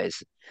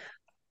Tesco's?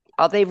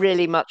 Are they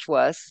really much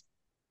worse?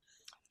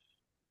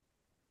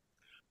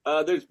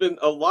 There's been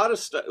a lot of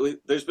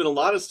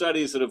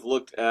studies that have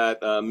looked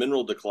at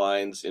mineral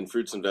declines in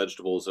fruits and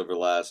vegetables over the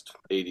last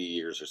 80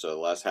 years or so, the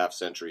last half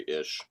century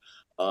ish.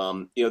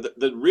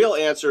 The real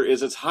answer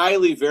is it's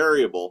highly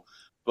variable.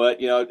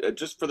 But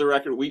just for the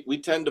record, we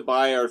tend to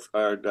buy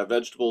our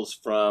vegetables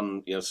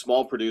from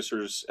small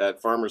producers at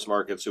farmers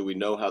markets who we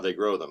know how they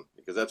grow them,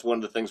 because that's one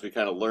of the things we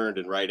kind of learned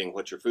in writing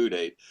What Your Food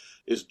Ate,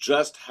 is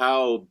just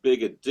how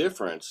big a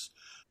difference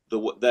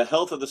the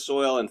health of the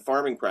soil and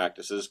farming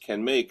practices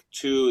can make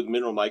to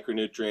mineral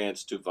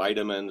micronutrients, to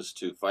vitamins,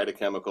 to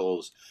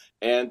phytochemicals,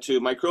 and to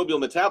microbial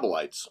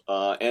metabolites,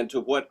 and to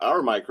what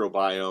our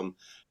microbiome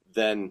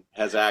then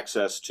has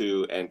access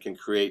to and can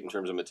create in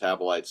terms of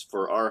metabolites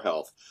for our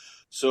health.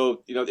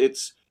 So,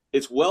 it's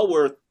well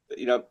worth,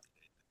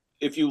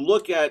 if you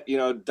look at,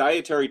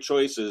 dietary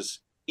choices,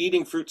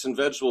 eating fruits and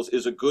vegetables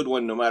is a good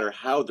one no matter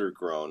how they're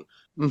grown.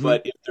 Mm-hmm.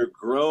 But if they're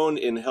grown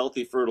in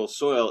healthy, fertile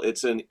soil,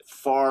 it's a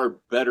far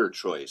better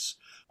choice,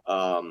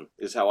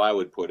 is how I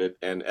would put it.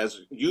 And as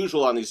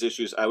usual on these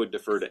issues, I would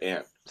defer to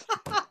Anne.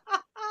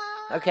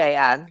 Okay,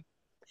 Anne.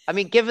 I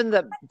mean, given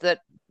that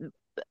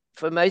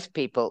for most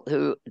people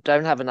who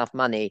don't have enough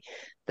money,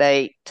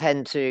 they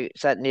tend to,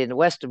 certainly in the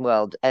Western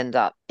world, end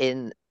up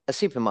in a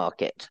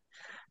supermarket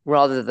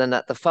rather than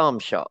at the farm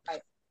shop.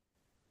 Right.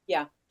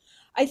 Yeah.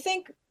 I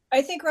think,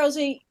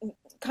 Rosie,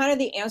 kind of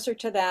the answer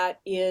to that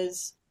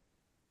is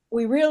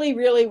we really,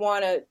 really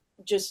want to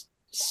just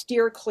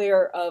steer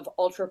clear of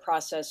ultra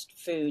processed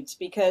foods,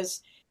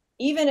 because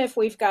even if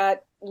we've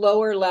got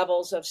lower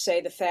levels of, say,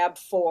 the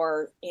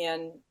Fab4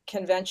 in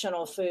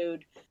conventional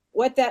food,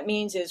 what that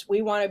means is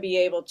we want to be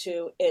able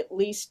to at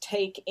least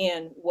take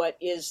in what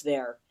is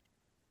there.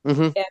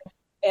 Mm-hmm.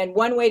 And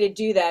one way to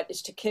do that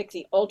is to kick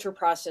the ultra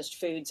processed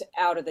foods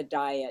out of the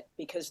diet,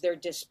 because they're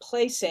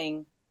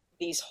displacing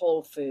these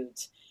whole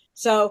foods.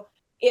 So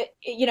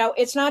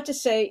it's not to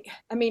say,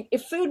 I mean,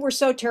 if food were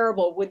so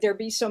terrible, would there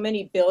be so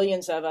many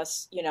billions of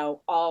us,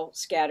 all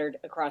scattered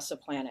across the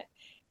planet?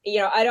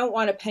 I don't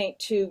want to paint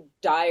too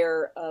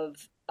dire of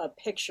a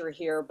picture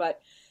here,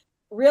 but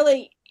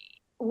really,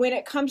 when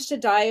it comes to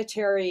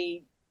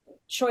dietary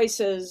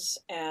choices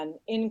and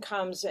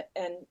incomes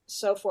and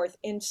so forth,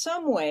 in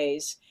some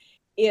ways,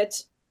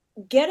 it's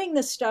getting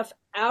the stuff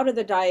out of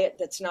the diet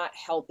that's not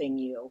helping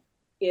you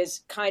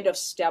is kind of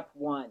step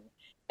one.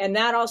 And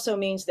that also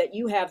means that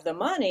you have the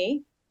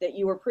money that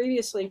you were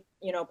previously,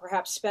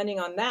 perhaps spending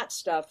on that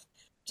stuff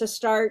to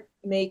start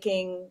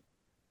making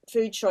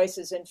food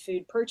choices and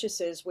food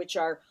purchases, which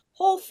are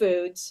whole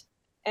foods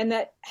and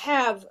that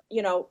have,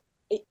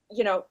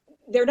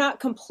 they're not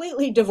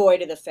completely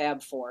devoid of the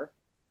Fab4.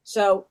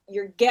 So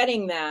you're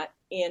getting that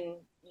in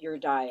your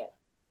diet.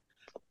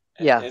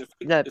 Yeah.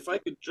 And if I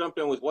could jump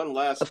in with one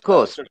last of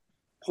course. Sort of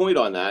point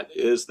on that,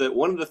 is that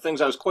one of the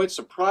things I was quite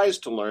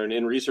surprised to learn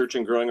in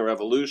researching Growing a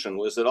Revolution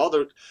was that all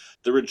the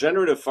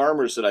regenerative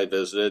farmers that I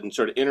visited and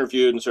sort of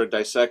interviewed and sort of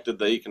dissected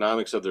the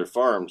economics of their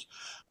farms,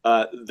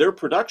 their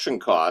production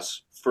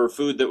costs for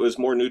food that was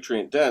more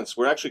nutrient dense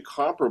were actually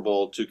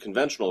comparable to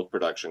conventional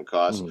production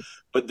costs,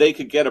 but they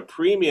could get a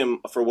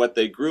premium for what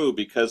they grew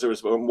because there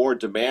was more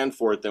demand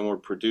for it than we're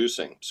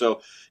producing.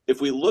 So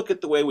if we look at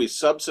the way we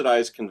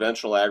subsidize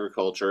conventional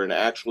agriculture and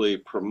actually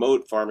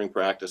promote farming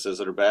practices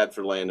that are bad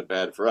for land and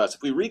bad for us,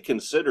 if we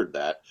reconsidered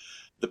that,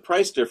 the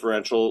price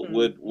differential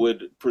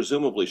would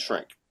presumably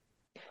shrink.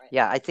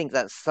 yeah, I think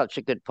that's such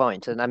a good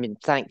point. And I mean,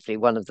 thankfully,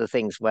 one of the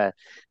things where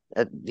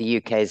the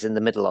UK is in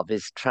the middle of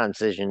is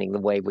transitioning the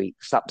way we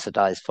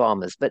subsidize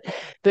farmers. But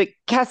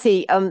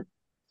Kathy,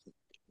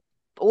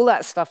 all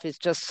that stuff is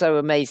just so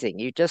amazing.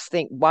 You just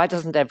think, why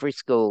doesn't every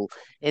school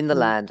in the Mm,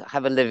 land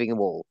have a living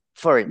wall,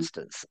 for mm,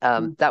 instance?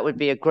 mm. That would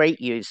be a great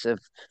use of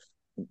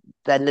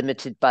their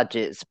limited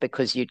budgets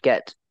because you'd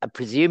get,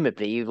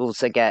 presumably, you'd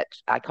also get,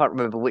 I can't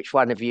remember which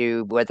one of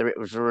you, whether it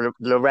was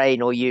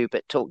Lorraine or you,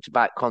 but talked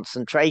about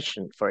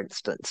concentration, for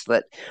instance,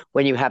 that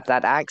when you have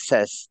that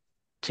access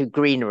to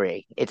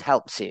greenery, it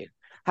helps you.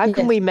 How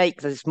can Yes. we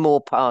make this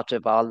more part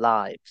of our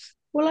lives?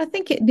 Well, I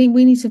think we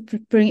need to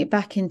bring it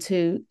back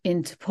into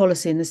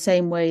policy in the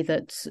same way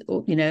that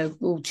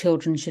all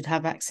children should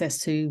have access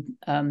to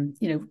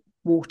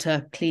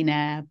water, clean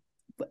air,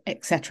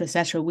 etc.,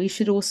 etc. We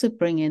should also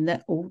bring in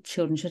that all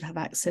children should have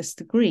access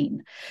to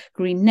green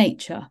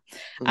nature.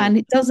 Mhm. And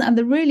it doesn't. And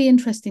the really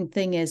interesting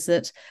thing is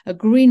that a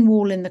green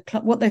wall in the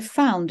club, what they've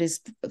found is,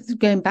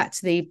 going back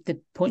to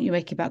the point you're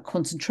making about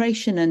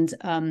concentration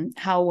and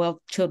how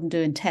well children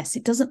do in tests,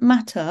 it doesn't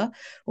matter,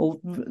 or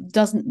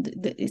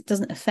it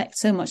doesn't affect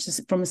so much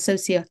from a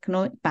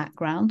socioeconomic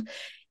background.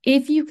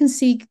 If you can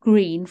see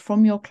green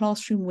from your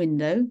classroom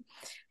window,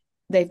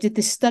 they did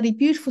this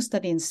beautiful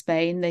study in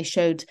Spain. They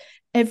showed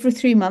every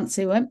 3 months,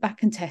 they went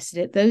back and tested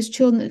it. Those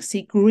children that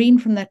see green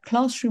from their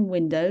classroom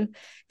window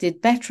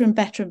did better and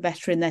better and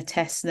better in their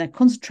tests, and their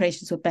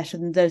concentrations were better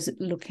than those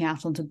looking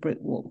out onto a brick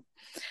wall.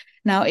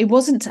 Now, it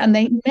wasn't, and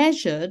they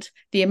measured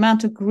the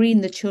amount of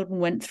green the children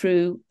went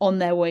through on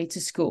their way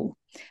to school.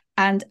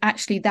 And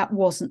actually, that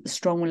wasn't the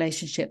strong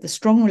relationship. The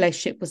strong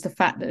relationship was the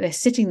fact that they're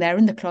sitting there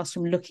in the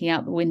classroom looking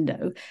out the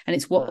window, and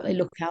it's what they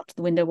look out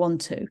the window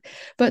onto.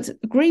 But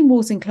green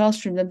walls in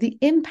classrooms, and the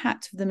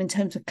impact of them in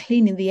terms of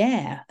cleaning the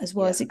air as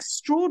well, is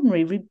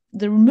extraordinary.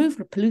 The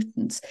removal of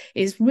pollutants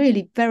is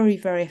really very,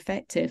 very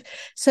effective.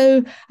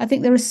 So I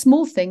think there are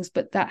small things,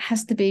 but that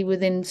has to be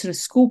within sort of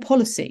school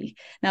policy.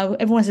 Now,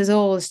 everyone says,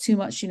 oh, there's too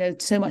much,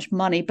 so much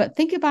money. But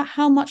think about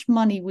how much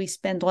money we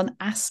spend on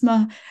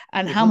asthma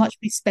and how much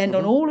we spend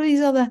on all of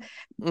these other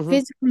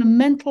physical and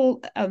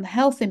mental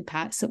health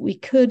impacts that we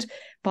could,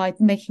 by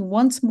making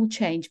one small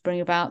change,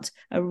 bring about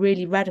a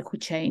really radical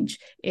change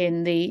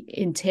in the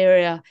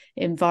interior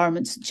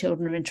environments that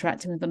children are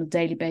interacting with on a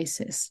daily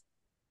basis.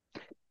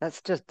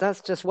 That's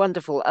just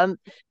wonderful.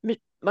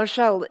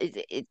 Marshall,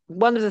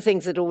 one of the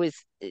things that always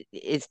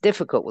is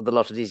difficult with a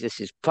lot of these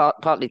issues,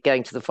 partly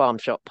going to the farm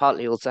shop,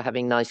 partly also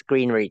having nice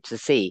greenery to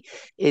see,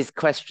 is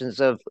questions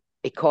of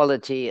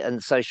equality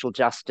and social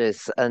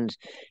justice. And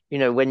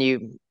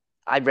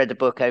I read a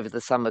book over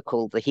the summer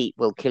called "The Heat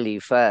Will Kill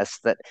You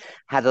First" that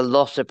had a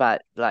lot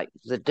about like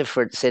the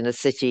difference in a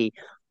city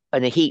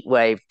and a heat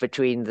wave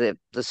between the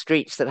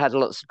streets that had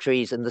lots of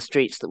trees and the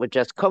streets that were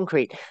just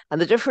concrete.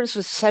 And the difference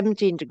was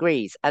 17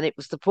 degrees. And it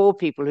was the poor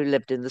people who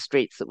lived in the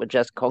streets that were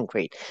just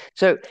concrete.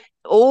 So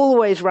all the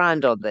ways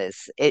round on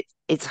this,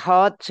 it's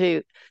hard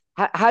to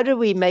how do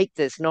we make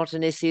this not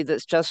an issue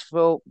that's just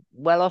for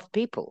well-off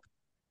people?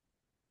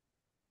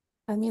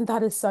 I mean,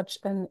 that is such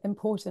an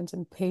important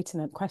and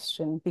pertinent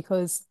question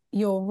because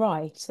you're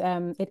right.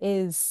 It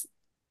is,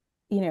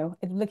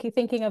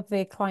 thinking of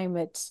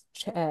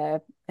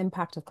the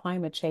impact of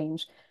climate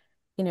change.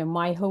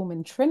 My home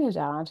in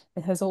Trinidad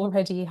has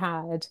already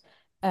had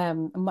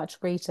much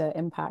greater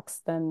impacts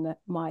than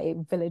my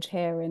village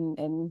here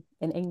in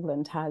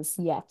England has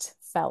yet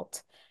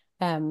felt.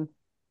 Um,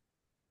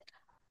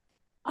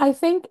 I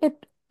think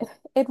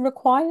it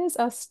requires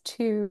us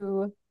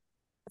to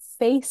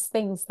face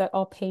things that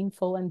are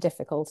painful and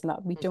difficult and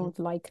that we Mhm. don't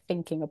like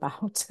thinking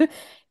about.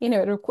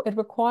 It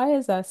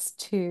requires us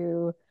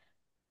to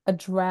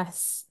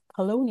address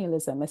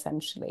colonialism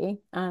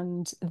essentially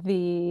and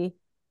the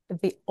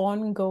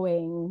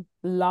ongoing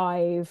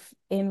live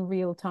in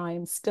real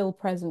time, still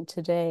present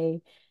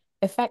today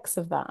effects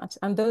of that.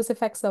 And those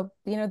effects are,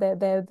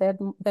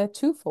 they're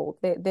twofold.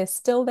 They're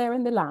still there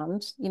in the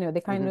land,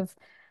 the kind Mhm. of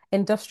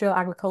industrial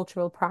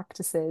agricultural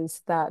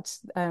practices that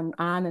Anne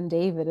and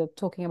David are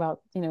talking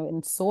about,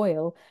 in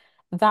soil.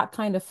 That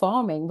kind of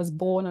farming was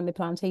born on the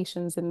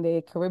plantations in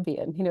the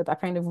Caribbean, that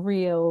kind of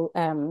real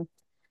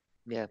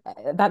Yeah.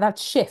 that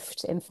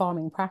shift in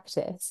farming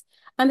practice,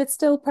 and it's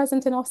still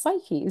present in our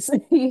psyches.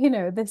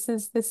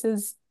 This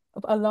is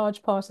a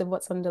large part of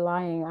what's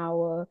underlying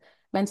our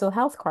mental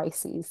health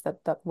crises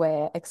that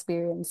we're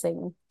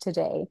experiencing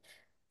today.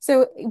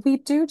 So we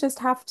do just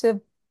have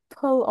to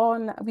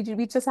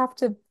we just have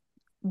to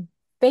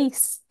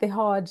face the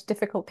hard,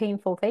 difficult,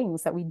 painful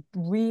things that we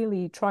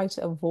really try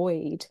to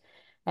avoid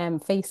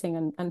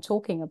facing and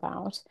talking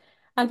about.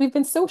 And we've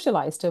been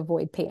socialized to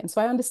avoid pain.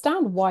 So I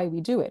understand why we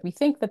do it. We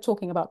think that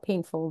talking about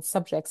painful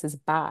subjects is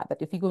bad,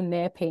 that if you go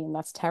near pain,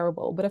 that's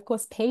terrible. But of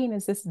course, pain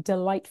is this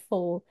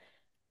delightful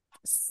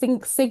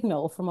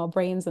signal from our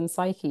brains and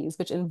psyches,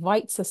 which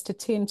invites us to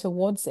turn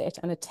towards it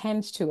and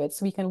attend to it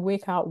so we can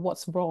work out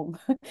what's wrong.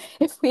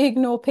 If we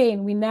ignore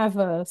pain, we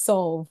never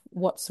solve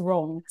what's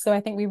wrong. So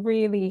I think we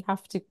really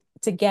have to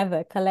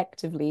together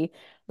collectively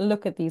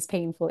look at these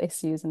painful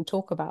issues and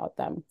talk about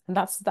them. And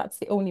that's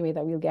the only way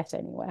that we'll get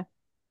anywhere.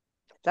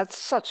 That's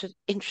such an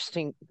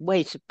interesting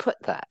way to put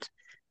that.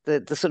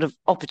 The sort of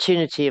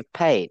opportunity of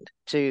pain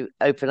to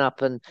open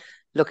up and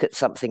look at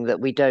something that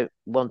we don't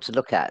want to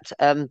look at.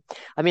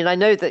 I mean, I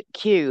know that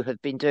Q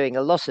have been doing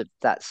a lot of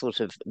that sort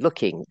of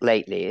looking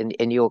lately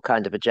in your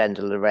kind of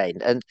agenda,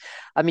 Lorraine. And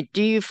I mean,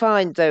 do you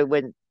find though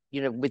when,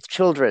 with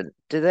children,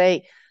 do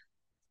they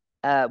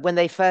when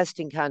they first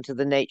encounter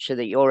the nature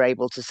that you're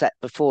able to set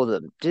before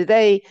them, do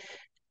they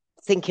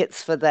think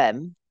it's for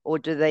them, or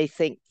do they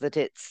think that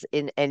it's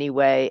in any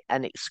way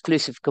an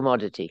exclusive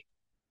commodity?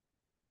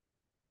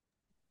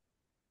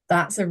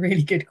 That's a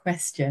really good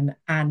question.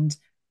 And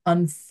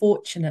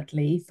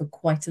unfortunately, for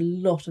quite a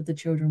lot of the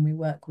children we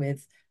work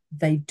with,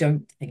 they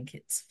don't think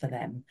it's for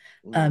them.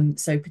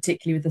 So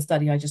particularly with the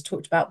study I just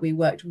talked about, we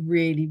worked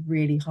really,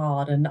 really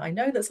hard. And I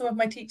know that some of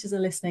my teachers are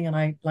listening, and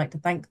I'd like to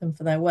thank them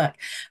for their work,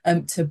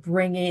 to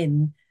bring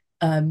in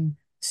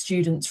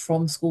students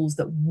from schools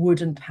that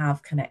wouldn't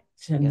have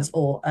connections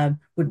or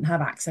wouldn't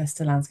have access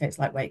to landscapes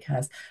like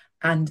Wakehurst.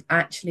 And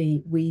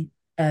actually, we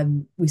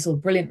saw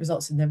brilliant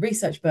results in the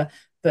research, but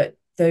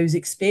those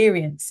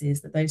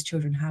experiences that those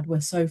children had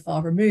were so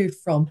far removed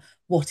from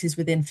what is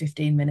within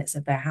 15 minutes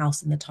of their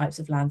house and the types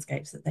of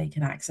landscapes that they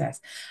can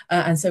access.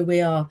 And so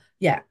we are,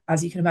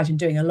 as you can imagine,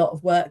 doing a lot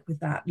of work with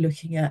that,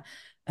 looking at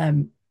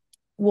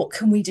what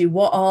can we do?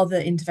 What are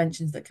the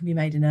interventions that can be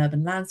made in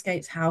urban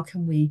landscapes? How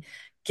can we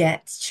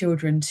get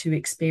children to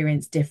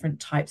experience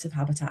different types of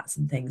habitats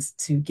and things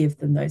to give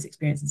them those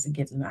experiences and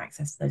give them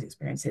access to those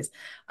experiences?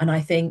 And I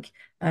think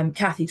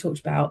Kathy talked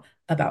about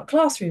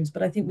classrooms,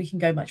 but I think we can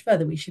go much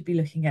further. We should be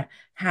looking at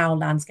how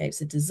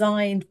landscapes are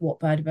designed, what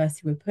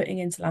biodiversity we're putting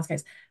into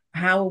landscapes.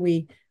 How are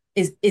we,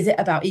 is it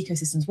about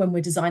ecosystems? When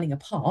we're designing a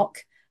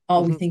park,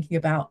 are we thinking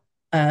about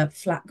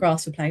flat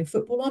grass for playing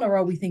football on, or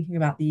are we thinking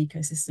about the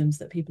ecosystems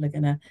that people are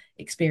going to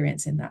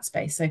experience in that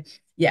space? So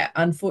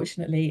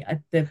unfortunately,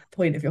 the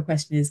point of your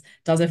question is,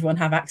 does everyone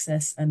have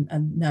access?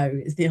 And no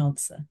is the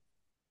answer.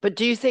 But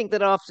do you think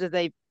that after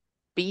they've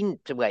been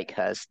to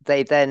Wakehurst,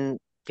 they then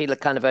feel a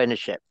kind of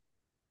ownership?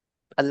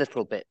 A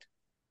little bit.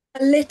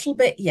 A little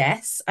bit,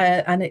 yes.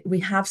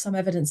 We have some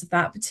evidence of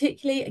that,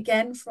 particularly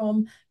again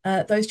from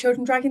those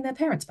children dragging their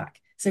parents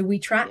back. So we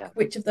track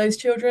which of those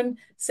children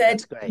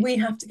said, we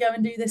have to go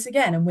and do this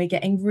again. And we're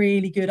getting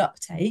really good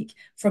uptake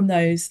from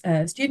those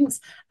students,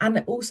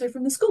 and also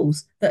from the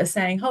schools that are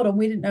saying, hold on,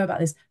 we didn't know about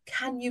this.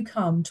 Can you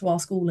come to our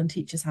school and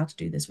teach us how to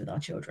do this with our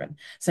children?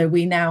 So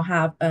we now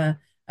have a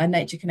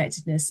nature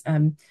connectedness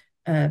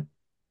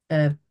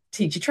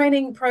teacher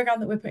training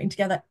program that we're putting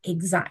together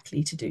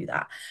exactly to do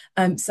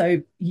that.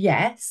 So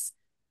yes,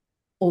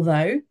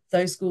 although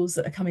those schools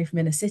that are coming from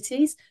inner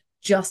cities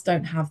just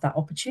don't have that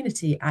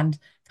opportunity, and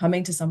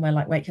coming to somewhere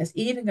like Wakehurst,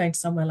 even going to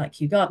somewhere like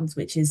Kew Gardens,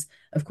 which is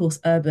of course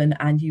urban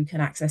and you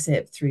can access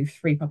it through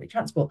free public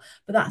transport,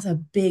 but that's a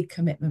big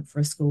commitment for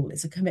a school.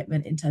 It's a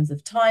commitment in terms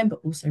of time, but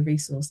also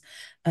resource.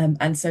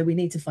 And so we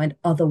need to find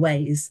other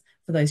ways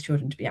for those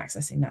children to be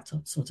accessing that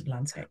sort of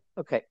landscape.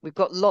 Okay, we've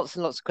got lots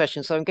and lots of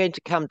questions, so I'm going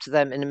to come to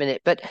them in a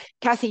minute. But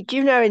Kathy, do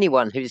you know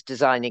anyone who's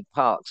designing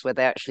parks where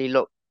they actually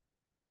look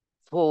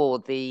for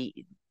the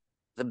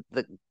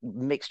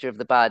mixture of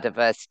the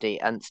biodiversity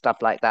and stuff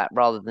like that,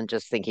 rather than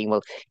just thinking,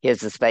 well, here's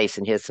the space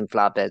and here's some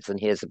flower beds and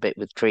here's a bit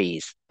with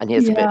trees and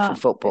here's a bit for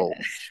football?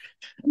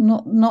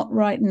 Not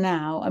right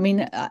now. I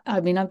mean,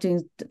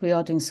 we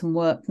are doing some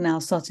work now,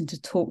 starting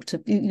to talk to,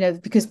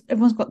 because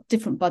everyone's got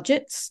different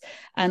budgets,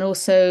 and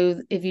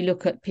also if you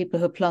look at people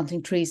who are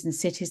planting trees in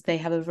cities, they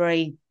have a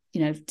very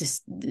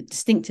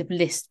distinctive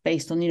list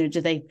based on, do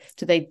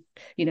they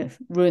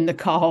ruin the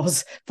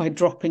cars by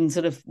dropping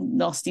sort of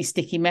nasty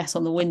sticky mess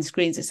on the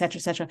windscreens,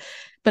 etc.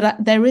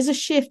 But there is a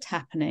shift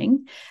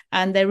happening,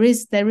 and there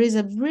is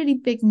a really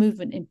big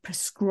movement in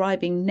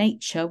prescribing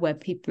nature, where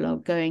people are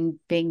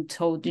being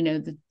told,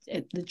 the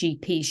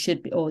GP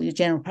should be, or your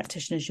general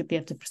practitioner should be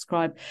able to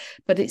prescribe,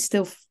 but it's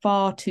still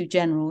far too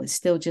general. It's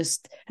still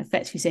just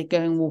effectively say,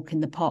 go and walk in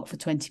the park for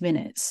 20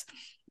 minutes.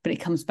 But it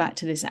comes back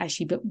to this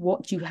actually, but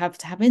what do you have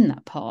to have in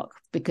that park?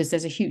 Because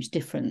there's a huge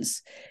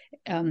difference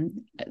for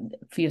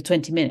your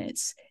 20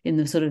 minutes in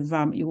the sort of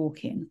environment you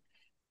walk in.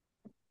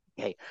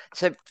 Okay,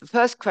 so the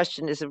first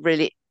question is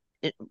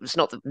it's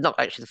not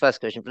actually the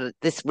first question, but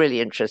this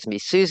really interests me.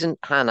 Susan,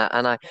 Hannah,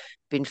 and I've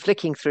been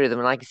flicking through them,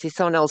 and I can see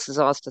someone else has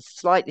asked a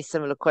slightly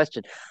similar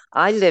question.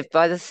 I live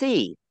by the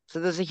sea,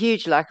 so there's a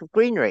huge lack of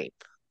greenery.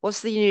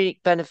 What's the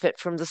unique benefit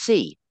from the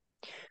sea?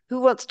 Who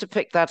wants to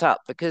pick that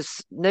up?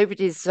 Because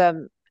nobody's...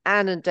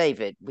 Anne and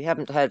David, we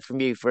haven't heard from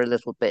you for a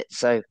little bit,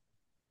 so...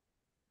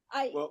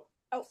 Well,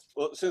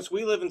 since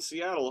we live in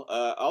Seattle,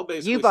 I'll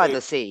basically You by the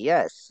sea,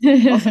 yes.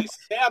 I'll say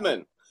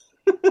salmon.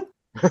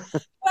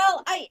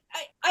 Well,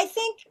 I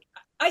think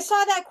I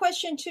saw that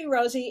question too,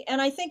 Rosie,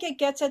 and I think it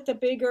gets at the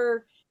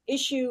bigger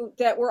issue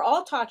that we're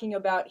all talking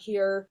about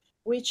here,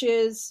 which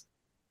is,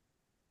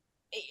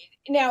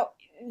 now,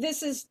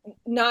 this is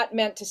not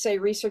meant to say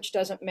research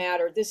doesn't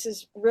matter. This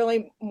is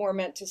really more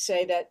meant to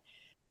say that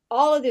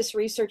all of this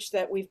research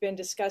that we've been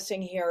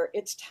discussing here,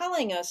 it's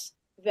telling us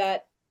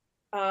that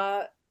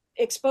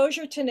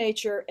exposure to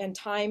nature and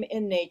time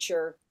in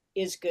nature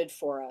is good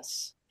for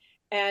us.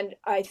 And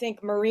I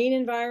think marine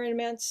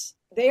environments,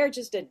 they are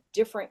just a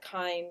different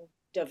kind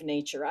of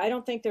nature. I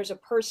don't think there's a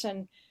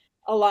person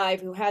alive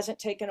who hasn't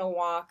taken a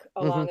walk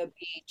along a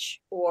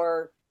beach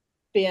or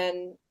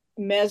been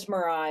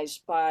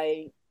mesmerized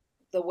by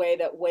the way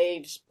that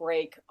waves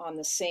break on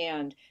the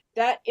sand.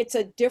 That it's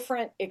a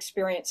different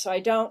experience. So I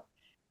don't,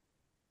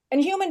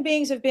 and human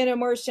beings have been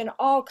immersed in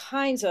all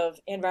kinds of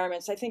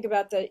environments. I think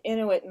about the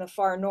Inuit in the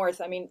far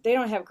north. I mean, they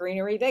don't have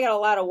greenery. They got a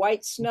lot of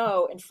white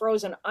snow and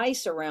frozen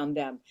ice around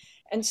them.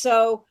 And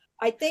so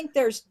I think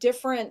there's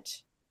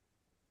different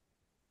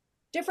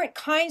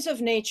kinds of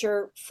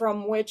nature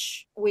from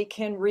which we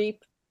can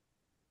reap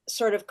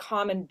sort of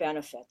common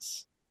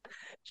benefits.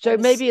 So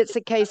maybe it's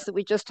a case that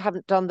we just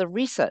haven't done the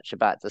research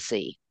about the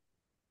sea.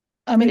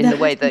 I mean, in the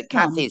way that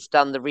Kathy's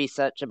done the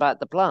research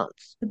about the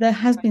plants. There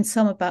has been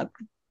some about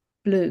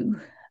blue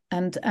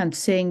and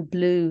seeing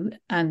blue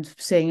and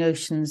seeing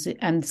oceans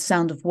and the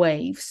sound of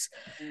waves.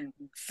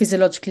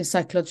 Physiologically and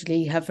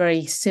psychologically have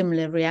very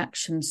similar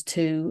reactions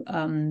to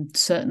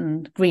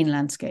certain green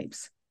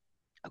landscapes.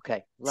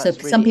 Okay. So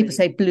really some people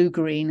say blue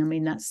green. I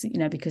mean, that's, you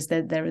know, because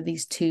there are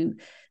these two,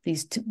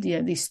 these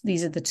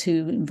are the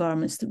two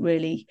environments that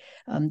really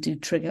do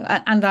trigger.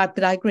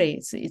 But I agree,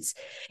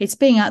 it's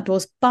being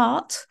outdoors,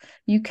 but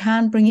you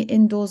can bring it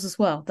indoors as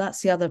well.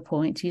 That's the other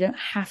point. You don't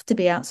have to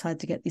be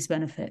outside to get these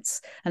benefits,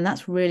 and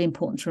that's really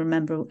important to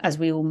remember as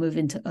we all move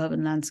into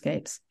urban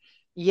landscapes.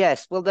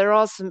 Yes, well, there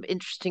are some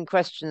interesting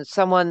questions.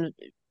 Someone,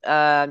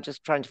 I'm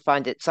just trying to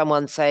find it.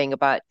 Someone saying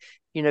about,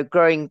 you know,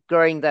 growing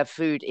their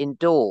food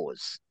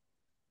indoors.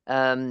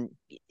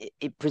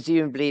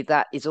 Presumably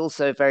that is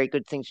also a very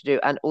good thing to do.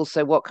 And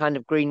also, what kind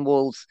of green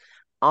walls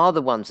are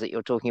the ones that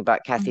you're talking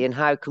about, Kathy, and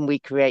how can we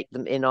create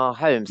them in our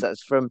homes?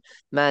 That's from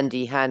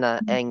Mandy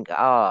Hannah Eng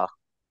R.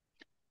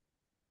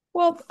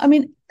 Well, I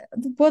mean,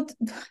 what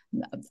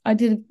I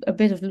did a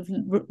bit of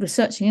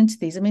researching into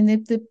these. I mean,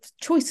 the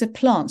choice of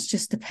plants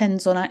just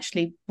depends on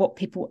actually what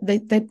people.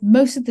 They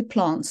most of the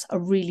plants are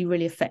really,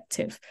 really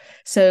effective.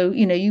 So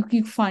you know, you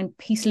find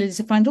peace lilies,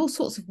 you find all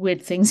sorts of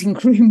weird things in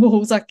green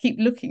walls. I keep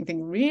looking,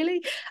 thinking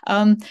really,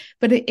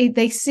 but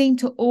they seem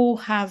to all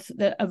have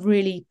a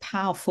really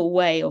powerful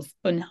way of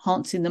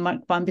enhancing the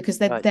microbiome because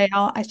they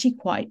are actually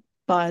quite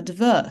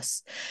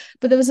biodiverse.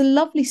 But there was a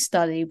lovely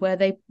study where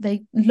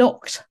they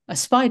locked a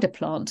spider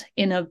plant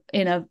in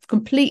a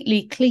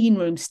completely clean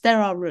room,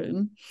 sterile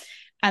room,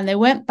 and they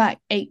went back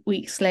 8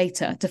 weeks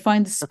later to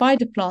find the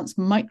spider plant's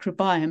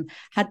microbiome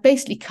had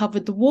basically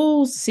covered the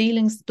walls,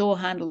 ceilings, the door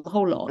handle, the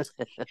whole lot.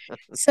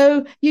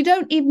 So you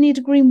don't even need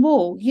a green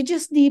wall, you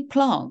just need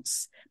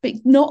plants, but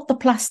not the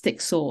plastic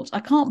sort. I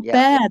can't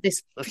bear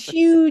this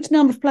huge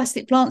number of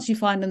plastic plants you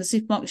find on the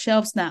supermarket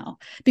shelves now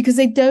because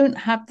they don't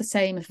have the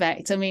same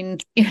effect. I mean,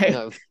 you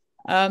know,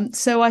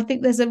 so I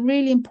think there's a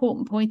really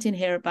important point in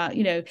here about,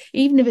 you know,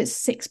 even if it's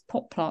 6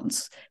 pot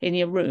plants in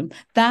your room,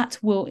 that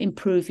will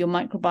improve your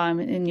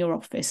microbiome in your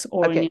office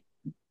or in your...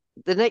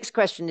 The next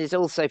question is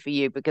also for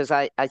you because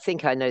I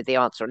think I know the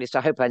answer, at least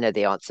I hope I know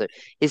the answer.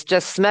 Is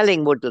just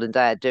smelling woodland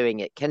air doing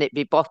it? Can it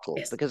be bottled?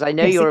 Yes. Because I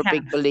know you're a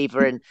big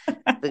believer in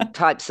the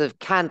types of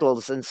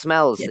candles and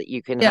smells that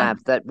you can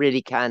have that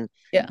really can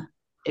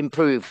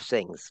improve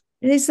things.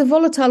 It's the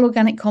volatile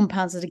organic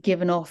compounds that are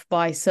given off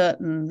by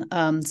certain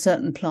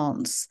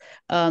plants.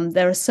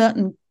 There are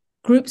certain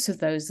groups of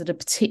those that are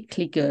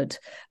particularly good.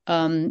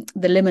 The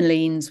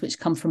limonene, which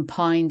come from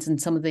pines,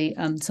 and some of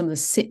the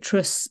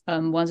citrus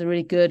ones are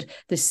really good.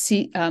 The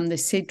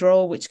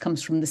cedrol, which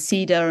comes from the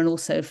cedar, and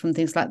also from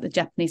things like the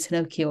Japanese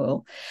hinoki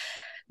oil.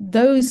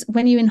 Those,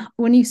 when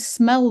you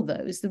smell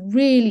those, the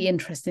really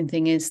interesting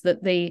thing is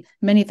that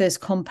many of those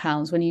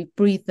compounds, when you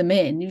breathe them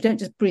in, you don't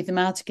just breathe them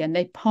out again.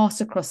 They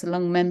pass across the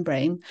lung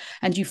membrane,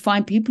 and you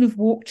find people who've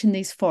walked in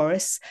these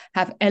forests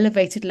have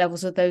elevated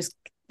levels of those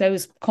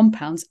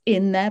compounds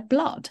in their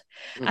blood.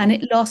 And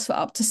it lasts for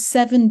up to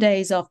 7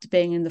 days after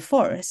being in the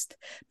forest.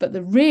 But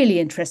the really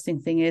interesting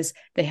thing is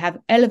they have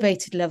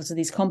elevated levels of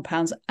these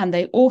compounds, and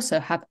they also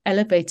have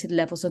elevated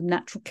levels of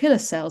natural killer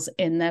cells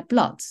in their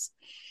bloods.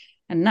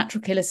 And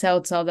natural killer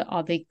cells are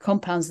the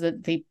compounds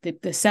that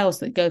the cells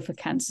that go for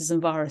cancers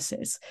and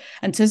viruses.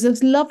 And so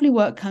there's lovely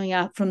work coming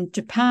out from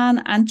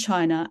Japan and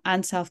China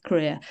and South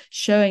Korea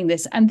showing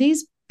this. And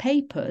these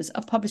papers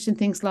are published in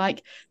things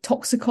like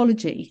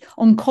toxicology,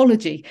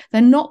 oncology. They're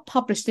not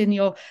published in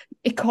your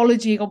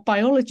ecology or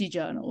biology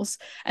journals.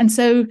 And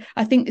so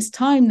I think it's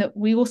time that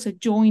we also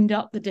joined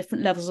up the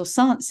different levels of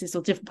sciences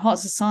or different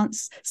parts of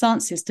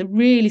sciences to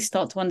really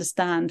start to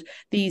understand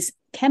these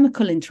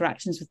chemical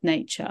interactions with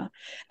nature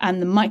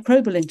and the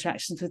microbial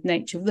interactions with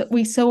nature that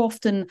we so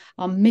often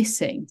are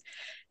missing.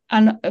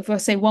 And if I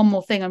say one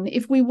more thing, I mean,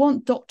 if we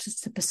want doctors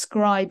to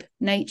prescribe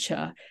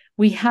nature,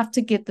 we have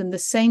to give them the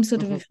same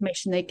sort of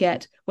information they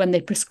get when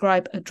they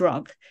prescribe a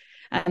drug.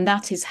 And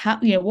that is how,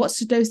 you know, what's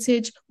the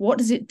dosage? What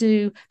does it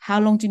do? How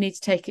long do you need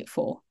to take it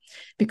for?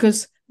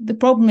 Because the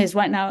problem is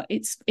right now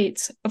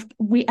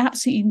we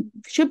absolutely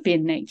should be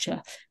in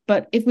nature,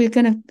 but if we're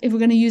going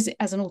to use it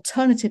as an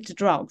alternative to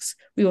drugs,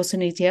 we also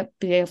need to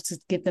be able to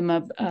give them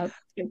a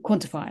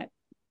quantify it.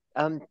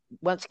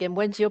 Once again,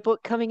 when's your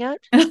book coming out?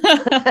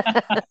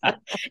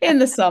 In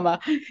the summer.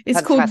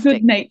 It's Fantastic. called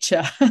Good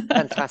Nature.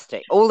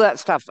 Fantastic. All that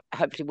stuff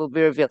hopefully will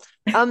be revealed.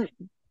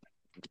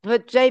 For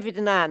David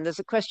and Anne, there's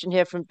a question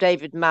here from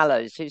David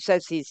Mallows, who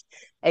says he's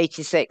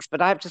 86.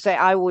 But I have to say,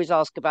 I always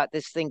ask about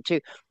this thing too.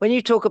 When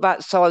you talk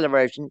about soil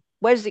erosion,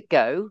 where does it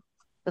go?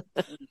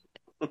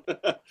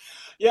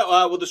 Yeah,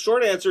 well, the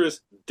short answer is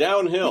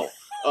downhill.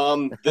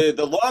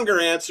 The longer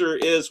answer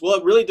is, well,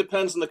 it really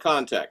depends on the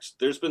context.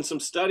 There's been some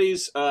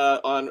studies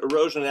on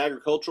erosion in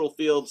agricultural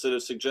fields that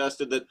have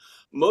suggested that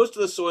most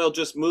of the soil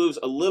just moves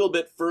a little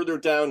bit further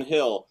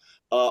downhill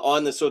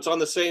so it's on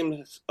the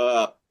same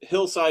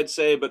hillside,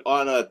 say, but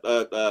on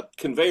a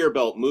conveyor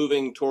belt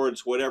moving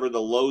towards whatever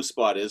the low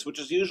spot is, which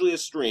is usually a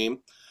stream.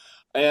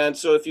 And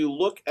so if you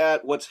look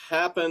at what's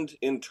happened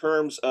in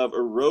terms of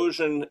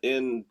erosion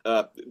in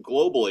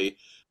globally,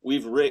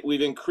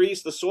 we've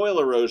increased the soil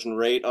erosion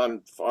rate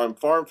on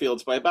farm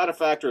fields by about a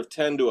factor of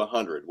 10 to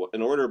 100,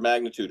 an order of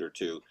magnitude or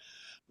two.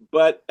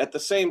 But at the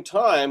same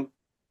time,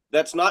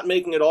 that's not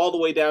making it all the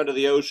way down to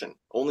the ocean.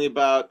 Only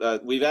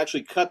about we've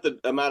actually cut the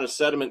amount of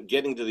sediment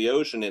getting to the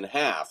ocean in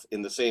half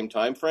in the same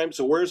time frame.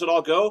 So where does it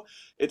all go?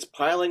 It's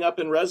piling up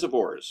in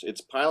reservoirs.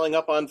 It's piling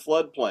up on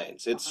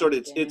floodplains.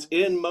 It's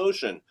in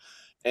motion.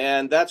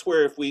 And that's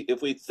where if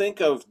we think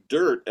of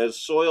dirt as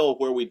soil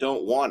where we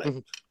don't want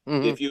it,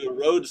 Mm-hmm. if you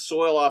erode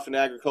soil off an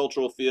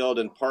agricultural field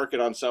and park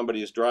it on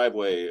somebody's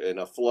driveway in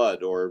a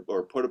flood or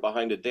put it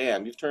behind a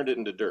dam, you've turned it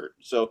into dirt.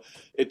 So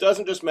it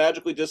doesn't just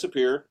magically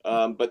disappear,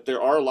 but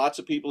there are lots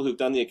of people who've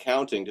done the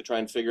accounting to try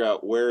and figure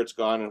out where it's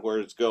gone and where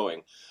it's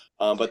going.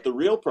 But the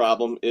real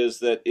problem is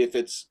that if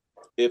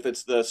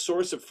it's the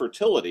source of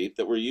fertility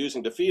that we're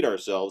using to feed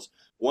ourselves,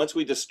 once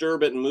we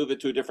disturb it and move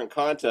it to a different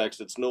context,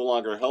 it's no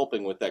longer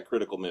helping with that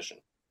critical mission.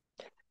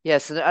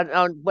 Yes,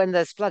 and when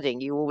there's flooding,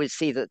 you always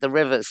see that the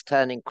rivers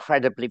turn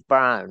incredibly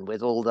brown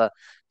with all the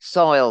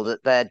soil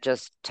that they're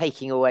just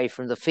taking away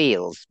from the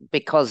fields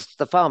because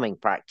the farming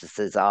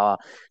practices are,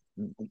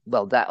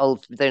 well, they're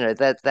old, they're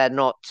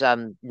not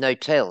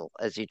no-till,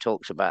 as you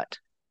talked about.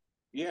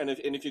 Yeah, and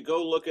if you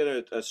go look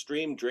at a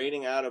stream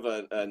draining out of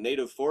a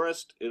native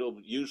forest, it'll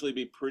usually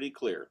be pretty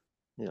clear.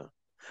 Yeah.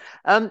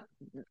 Can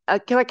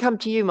I come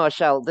to you,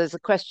 Marshall? There's a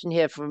question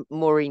here from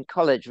Maureen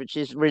College, which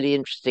is really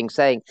interesting,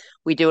 saying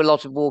we do a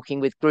lot of walking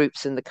with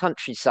groups in the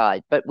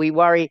countryside, but we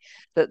worry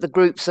that the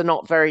groups are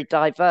not very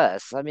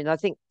diverse. I mean, I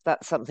think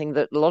that's something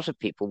that a lot of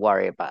people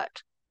worry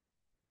about.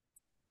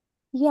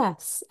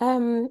 Yes.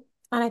 And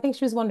I think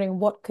she was wondering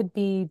what could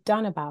be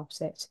done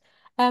about it.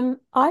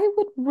 I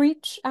would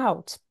reach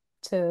out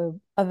to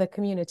other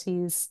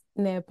communities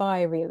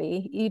nearby,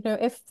 really.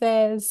 If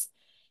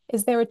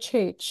is there a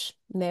church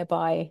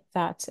nearby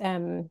that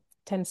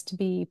tends to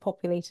be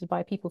populated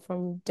by people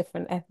from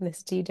different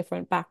ethnicity,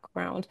 different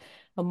background,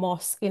 a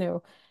mosque,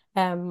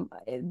 are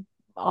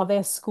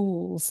there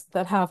schools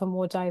that have a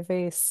more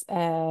diverse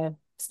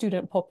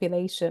student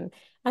population?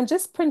 And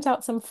just print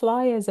out some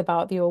flyers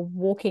about your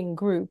walking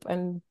group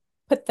and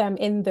put them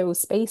in those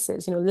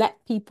spaces,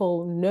 let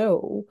people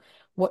know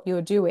what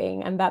you're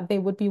doing and that they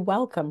would be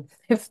welcome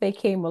if they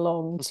came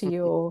along to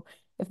your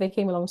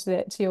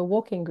to your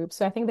walking group.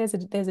 So I think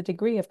there's a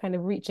degree of kind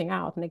of reaching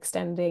out and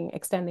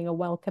extending a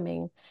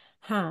welcoming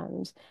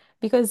hand.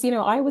 Because,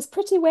 I was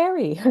pretty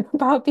wary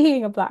about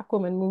being a Black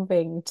woman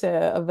moving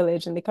to a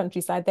village in the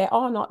countryside. There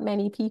are not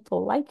many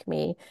people like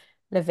me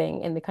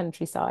living in the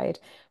countryside.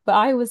 But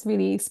I was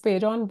really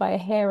spurred on by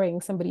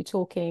hearing somebody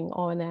talking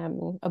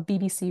on a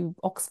BBC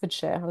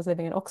Oxfordshire. I was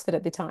living in Oxford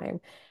at the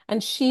time.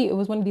 And it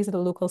was one of these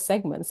little local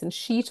segments. And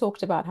she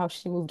talked about how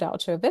she moved out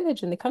to a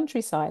village in the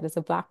countryside as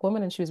a Black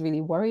woman. And she was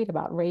really worried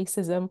about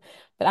racism.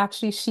 But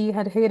actually, she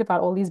had heard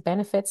about all these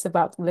benefits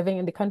about living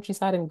in the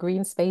countryside and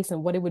green space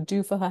and what it would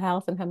do for her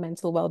health and her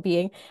mental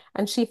well-being.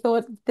 And she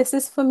thought, this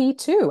is for me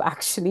too,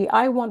 actually.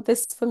 I want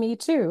this for me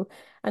too.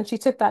 And she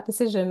took that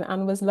decision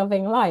and was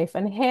loving life.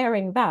 And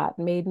hearing that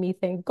made me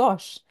think,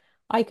 gosh,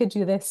 I could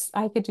do this.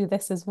 I could do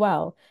this as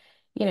well.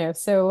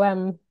 So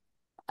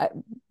I,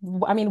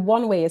 I mean,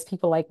 one way is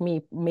people like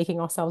me making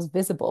ourselves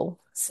visible,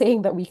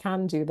 saying that we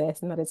can do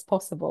this and that it's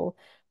possible,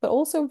 but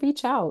also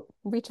reach out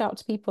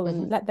to people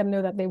and Mhm. let them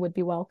know that they would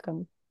be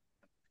welcome.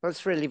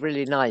 That's really,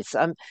 really nice.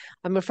 I'm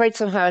afraid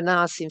somehow an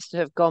hour seems to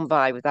have gone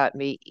by without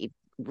me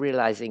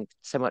realizing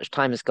so much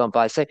time has gone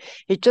by. So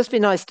it'd just be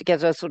nice to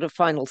get a sort of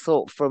final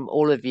thought from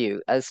all of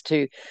you as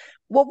to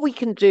what we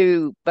can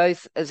do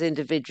both as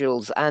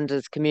individuals and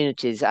as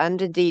communities,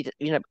 and indeed,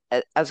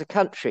 as a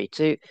country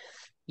to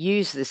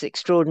use this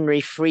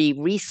extraordinary free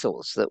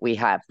resource that we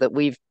have that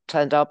we've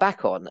turned our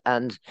back on.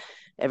 And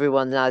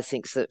everyone now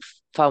thinks that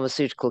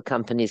pharmaceutical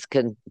companies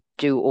can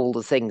do all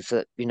the things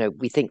that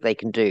we think they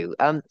can do.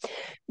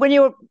 When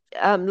you're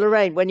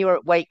Lorraine, when you're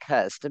at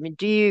Wakehurst, I mean,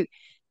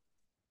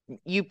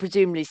 you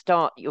presumably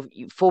start you're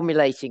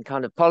formulating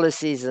kind of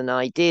policies and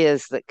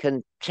ideas that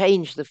can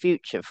change the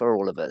future for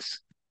all of us.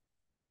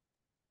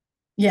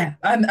 Yeah,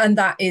 and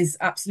that is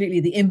absolutely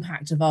the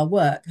impact of our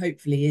work.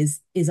 Hopefully,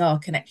 is our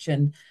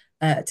connection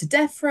to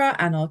DEFRA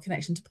and our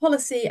connection to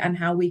policy, and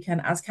how we can,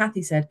 as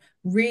Kathy said,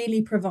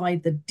 really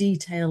provide the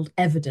detailed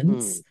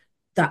evidence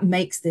that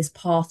makes this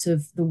part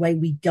of the way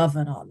we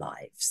govern our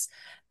lives.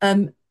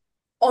 On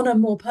a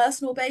more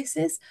personal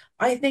basis,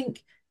 I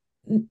think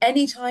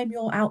anytime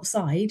you're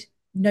outside,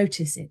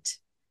 notice it.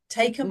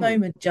 Take a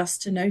moment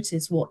just to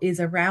notice what is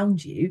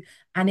around you,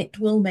 and it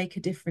will make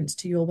a difference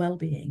to your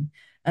well-being.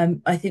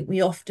 I think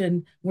we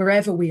often,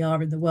 wherever we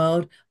are in the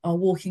world, are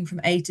walking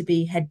from A to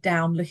B, head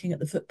down, looking at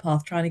the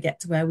footpath, trying to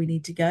get to where we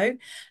need to go.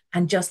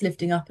 And just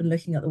lifting up and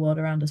looking at the world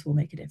around us will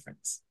make a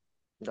difference.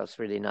 That's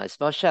really nice.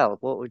 Marshall,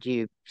 what would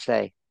you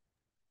say?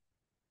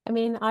 I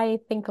mean, I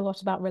think a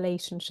lot about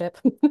relationship,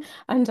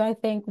 and I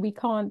think we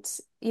can't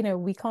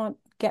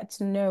get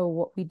to know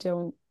what we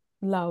don't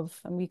love,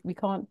 and we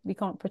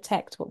can't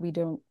protect what we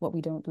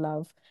don't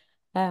love.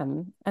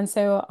 And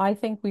so I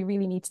think we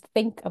really need to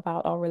think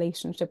about our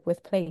relationship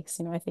with place.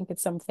 I think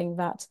it's something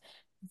that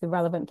the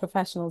relevant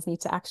professionals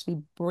need to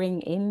actually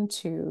bring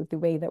into the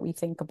way that we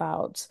think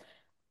about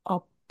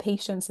our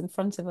patients in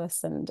front of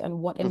us, and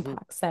what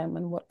impacts them,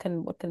 and what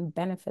can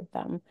benefit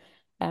them,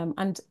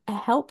 and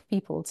help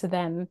people to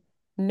then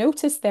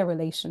notice their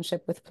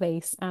relationship with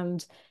place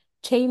and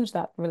change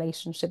that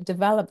relationship,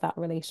 develop that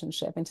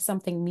relationship into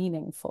something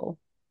meaningful.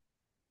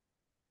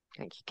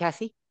 Thank you,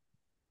 Kathy.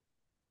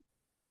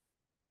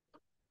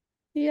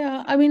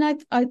 Yeah, I mean,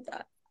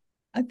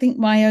 I think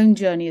my own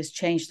journey has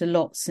changed a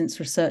lot since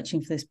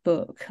researching for this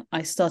book.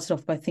 I started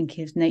off by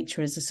thinking of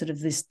nature as a sort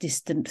of this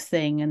distant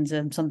thing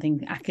and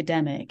something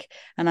academic,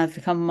 and I've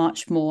become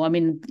much more. I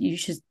mean,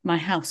 my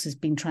house has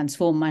been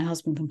transformed. My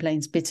husband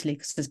complains bitterly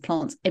because there's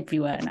plants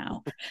everywhere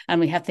now,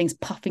 and we have things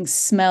puffing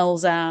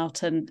smells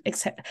out and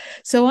etc.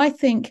 So I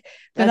think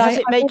that has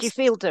it made you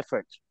feel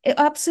different?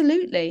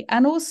 Absolutely,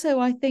 and also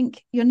I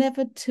think you're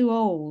never too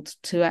old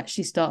to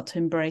actually start to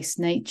embrace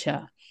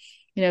nature.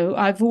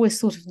 I've always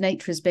thought of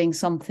nature as being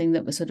something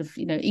that was sort of,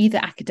 either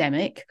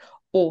academic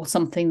or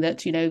something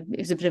that, it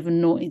was a bit of an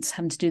annoyance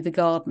having to do the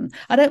garden.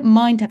 I don't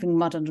mind having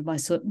mud under my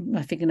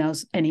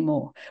fingernails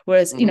anymore.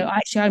 Whereas,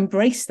 actually I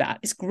embrace that.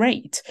 It's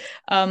great.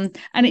 And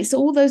it's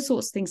all those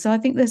sorts of things. So I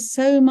think there's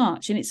so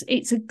much, and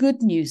it's a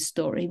good news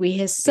story. We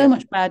hear so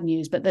much bad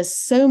news, but there's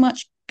so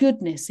much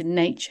goodness in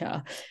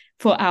nature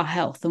for our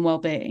health and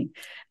well-being.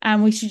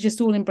 And we should just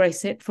all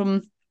embrace it,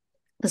 from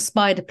the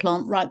spider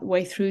plant right the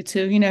way through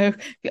to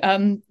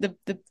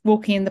the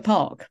walking in the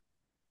park.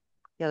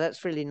 Yeah,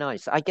 that's really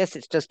nice. I guess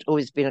it's just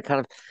always been a kind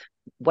of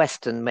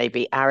Western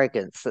maybe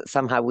arrogance that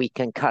somehow we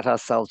can cut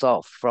ourselves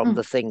off from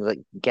the thing that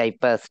gave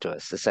birth to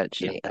us,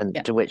 essentially,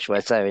 and to which we're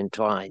so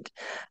entwined.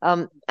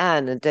 Anne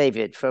and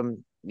David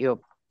from your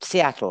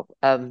Seattle,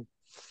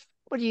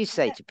 what do you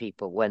say to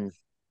people when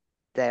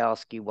they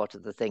ask you what are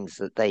the things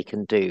that they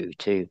can do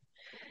to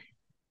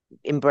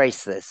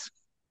embrace this?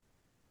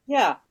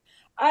 Yeah,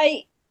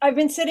 I've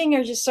been sitting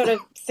here just sort of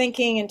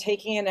thinking and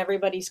taking in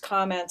everybody's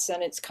comments,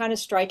 and it's kind of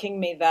striking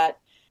me that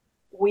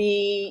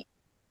we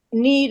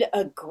need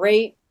a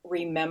great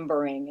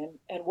remembering.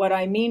 And what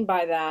I mean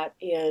by that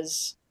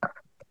is,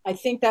 I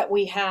think that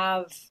we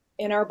have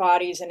in our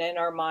bodies and in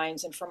our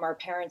minds, and from our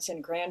parents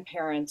and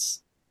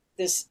grandparents,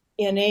 this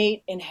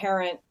innate,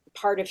 inherent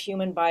part of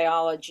human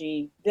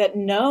biology that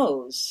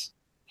knows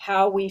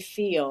how we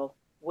feel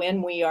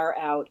when we are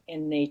out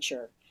in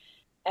nature.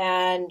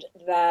 And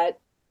that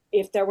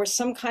if there was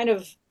some kind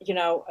of,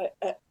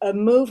 a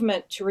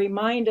movement to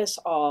remind us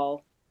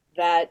all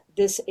that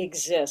this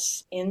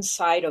exists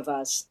inside of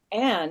us,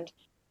 and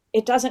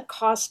it doesn't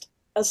cost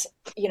us,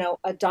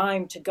 a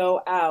dime to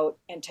go out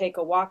and take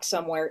a walk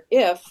somewhere,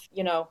 if,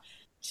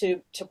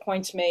 to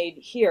points made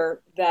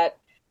here, that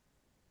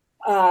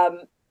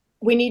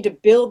we need to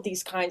build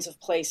these kinds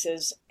of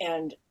places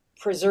and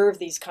preserve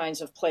these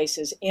kinds of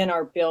places in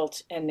our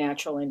built and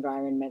natural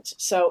environments.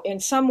 So in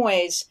some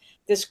ways,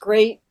 this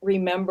great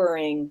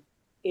remembering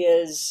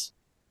is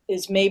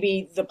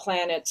maybe the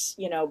planet's,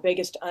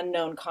 biggest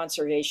unknown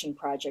conservation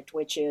project,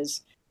 which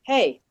is,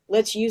 hey,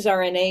 let's use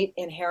our innate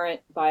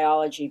inherent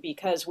biology,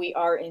 because we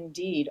are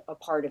indeed a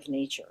part of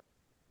nature.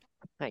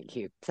 Thank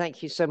you.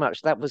 Thank you so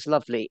much. That was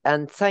lovely.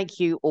 And thank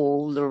you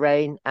all,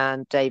 Lorraine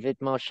and David,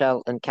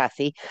 Marshall and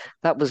Kathy.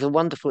 That was a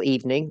wonderful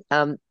evening.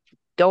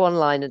 Go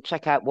online and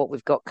check out what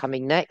we've got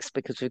coming next,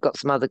 because we've got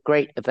some other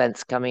great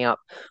events coming up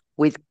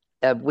with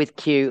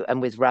Kew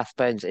and with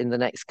Rathbones in the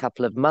next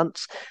couple of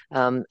months.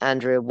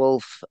 Andrea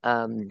Wolf,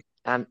 Amitav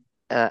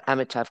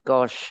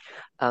Ghosh,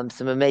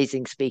 some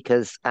amazing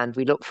speakers, and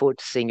we look forward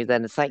to seeing you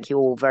then. And thank you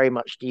all very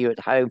much to you at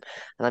home.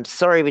 And I'm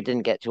sorry we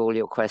didn't get to all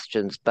your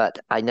questions, but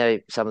I know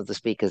some of the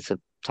speakers have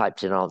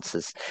typed in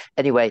answers.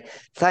 Anyway,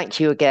 thank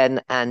you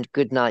again, and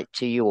good night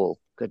to you all.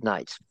 Good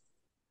night.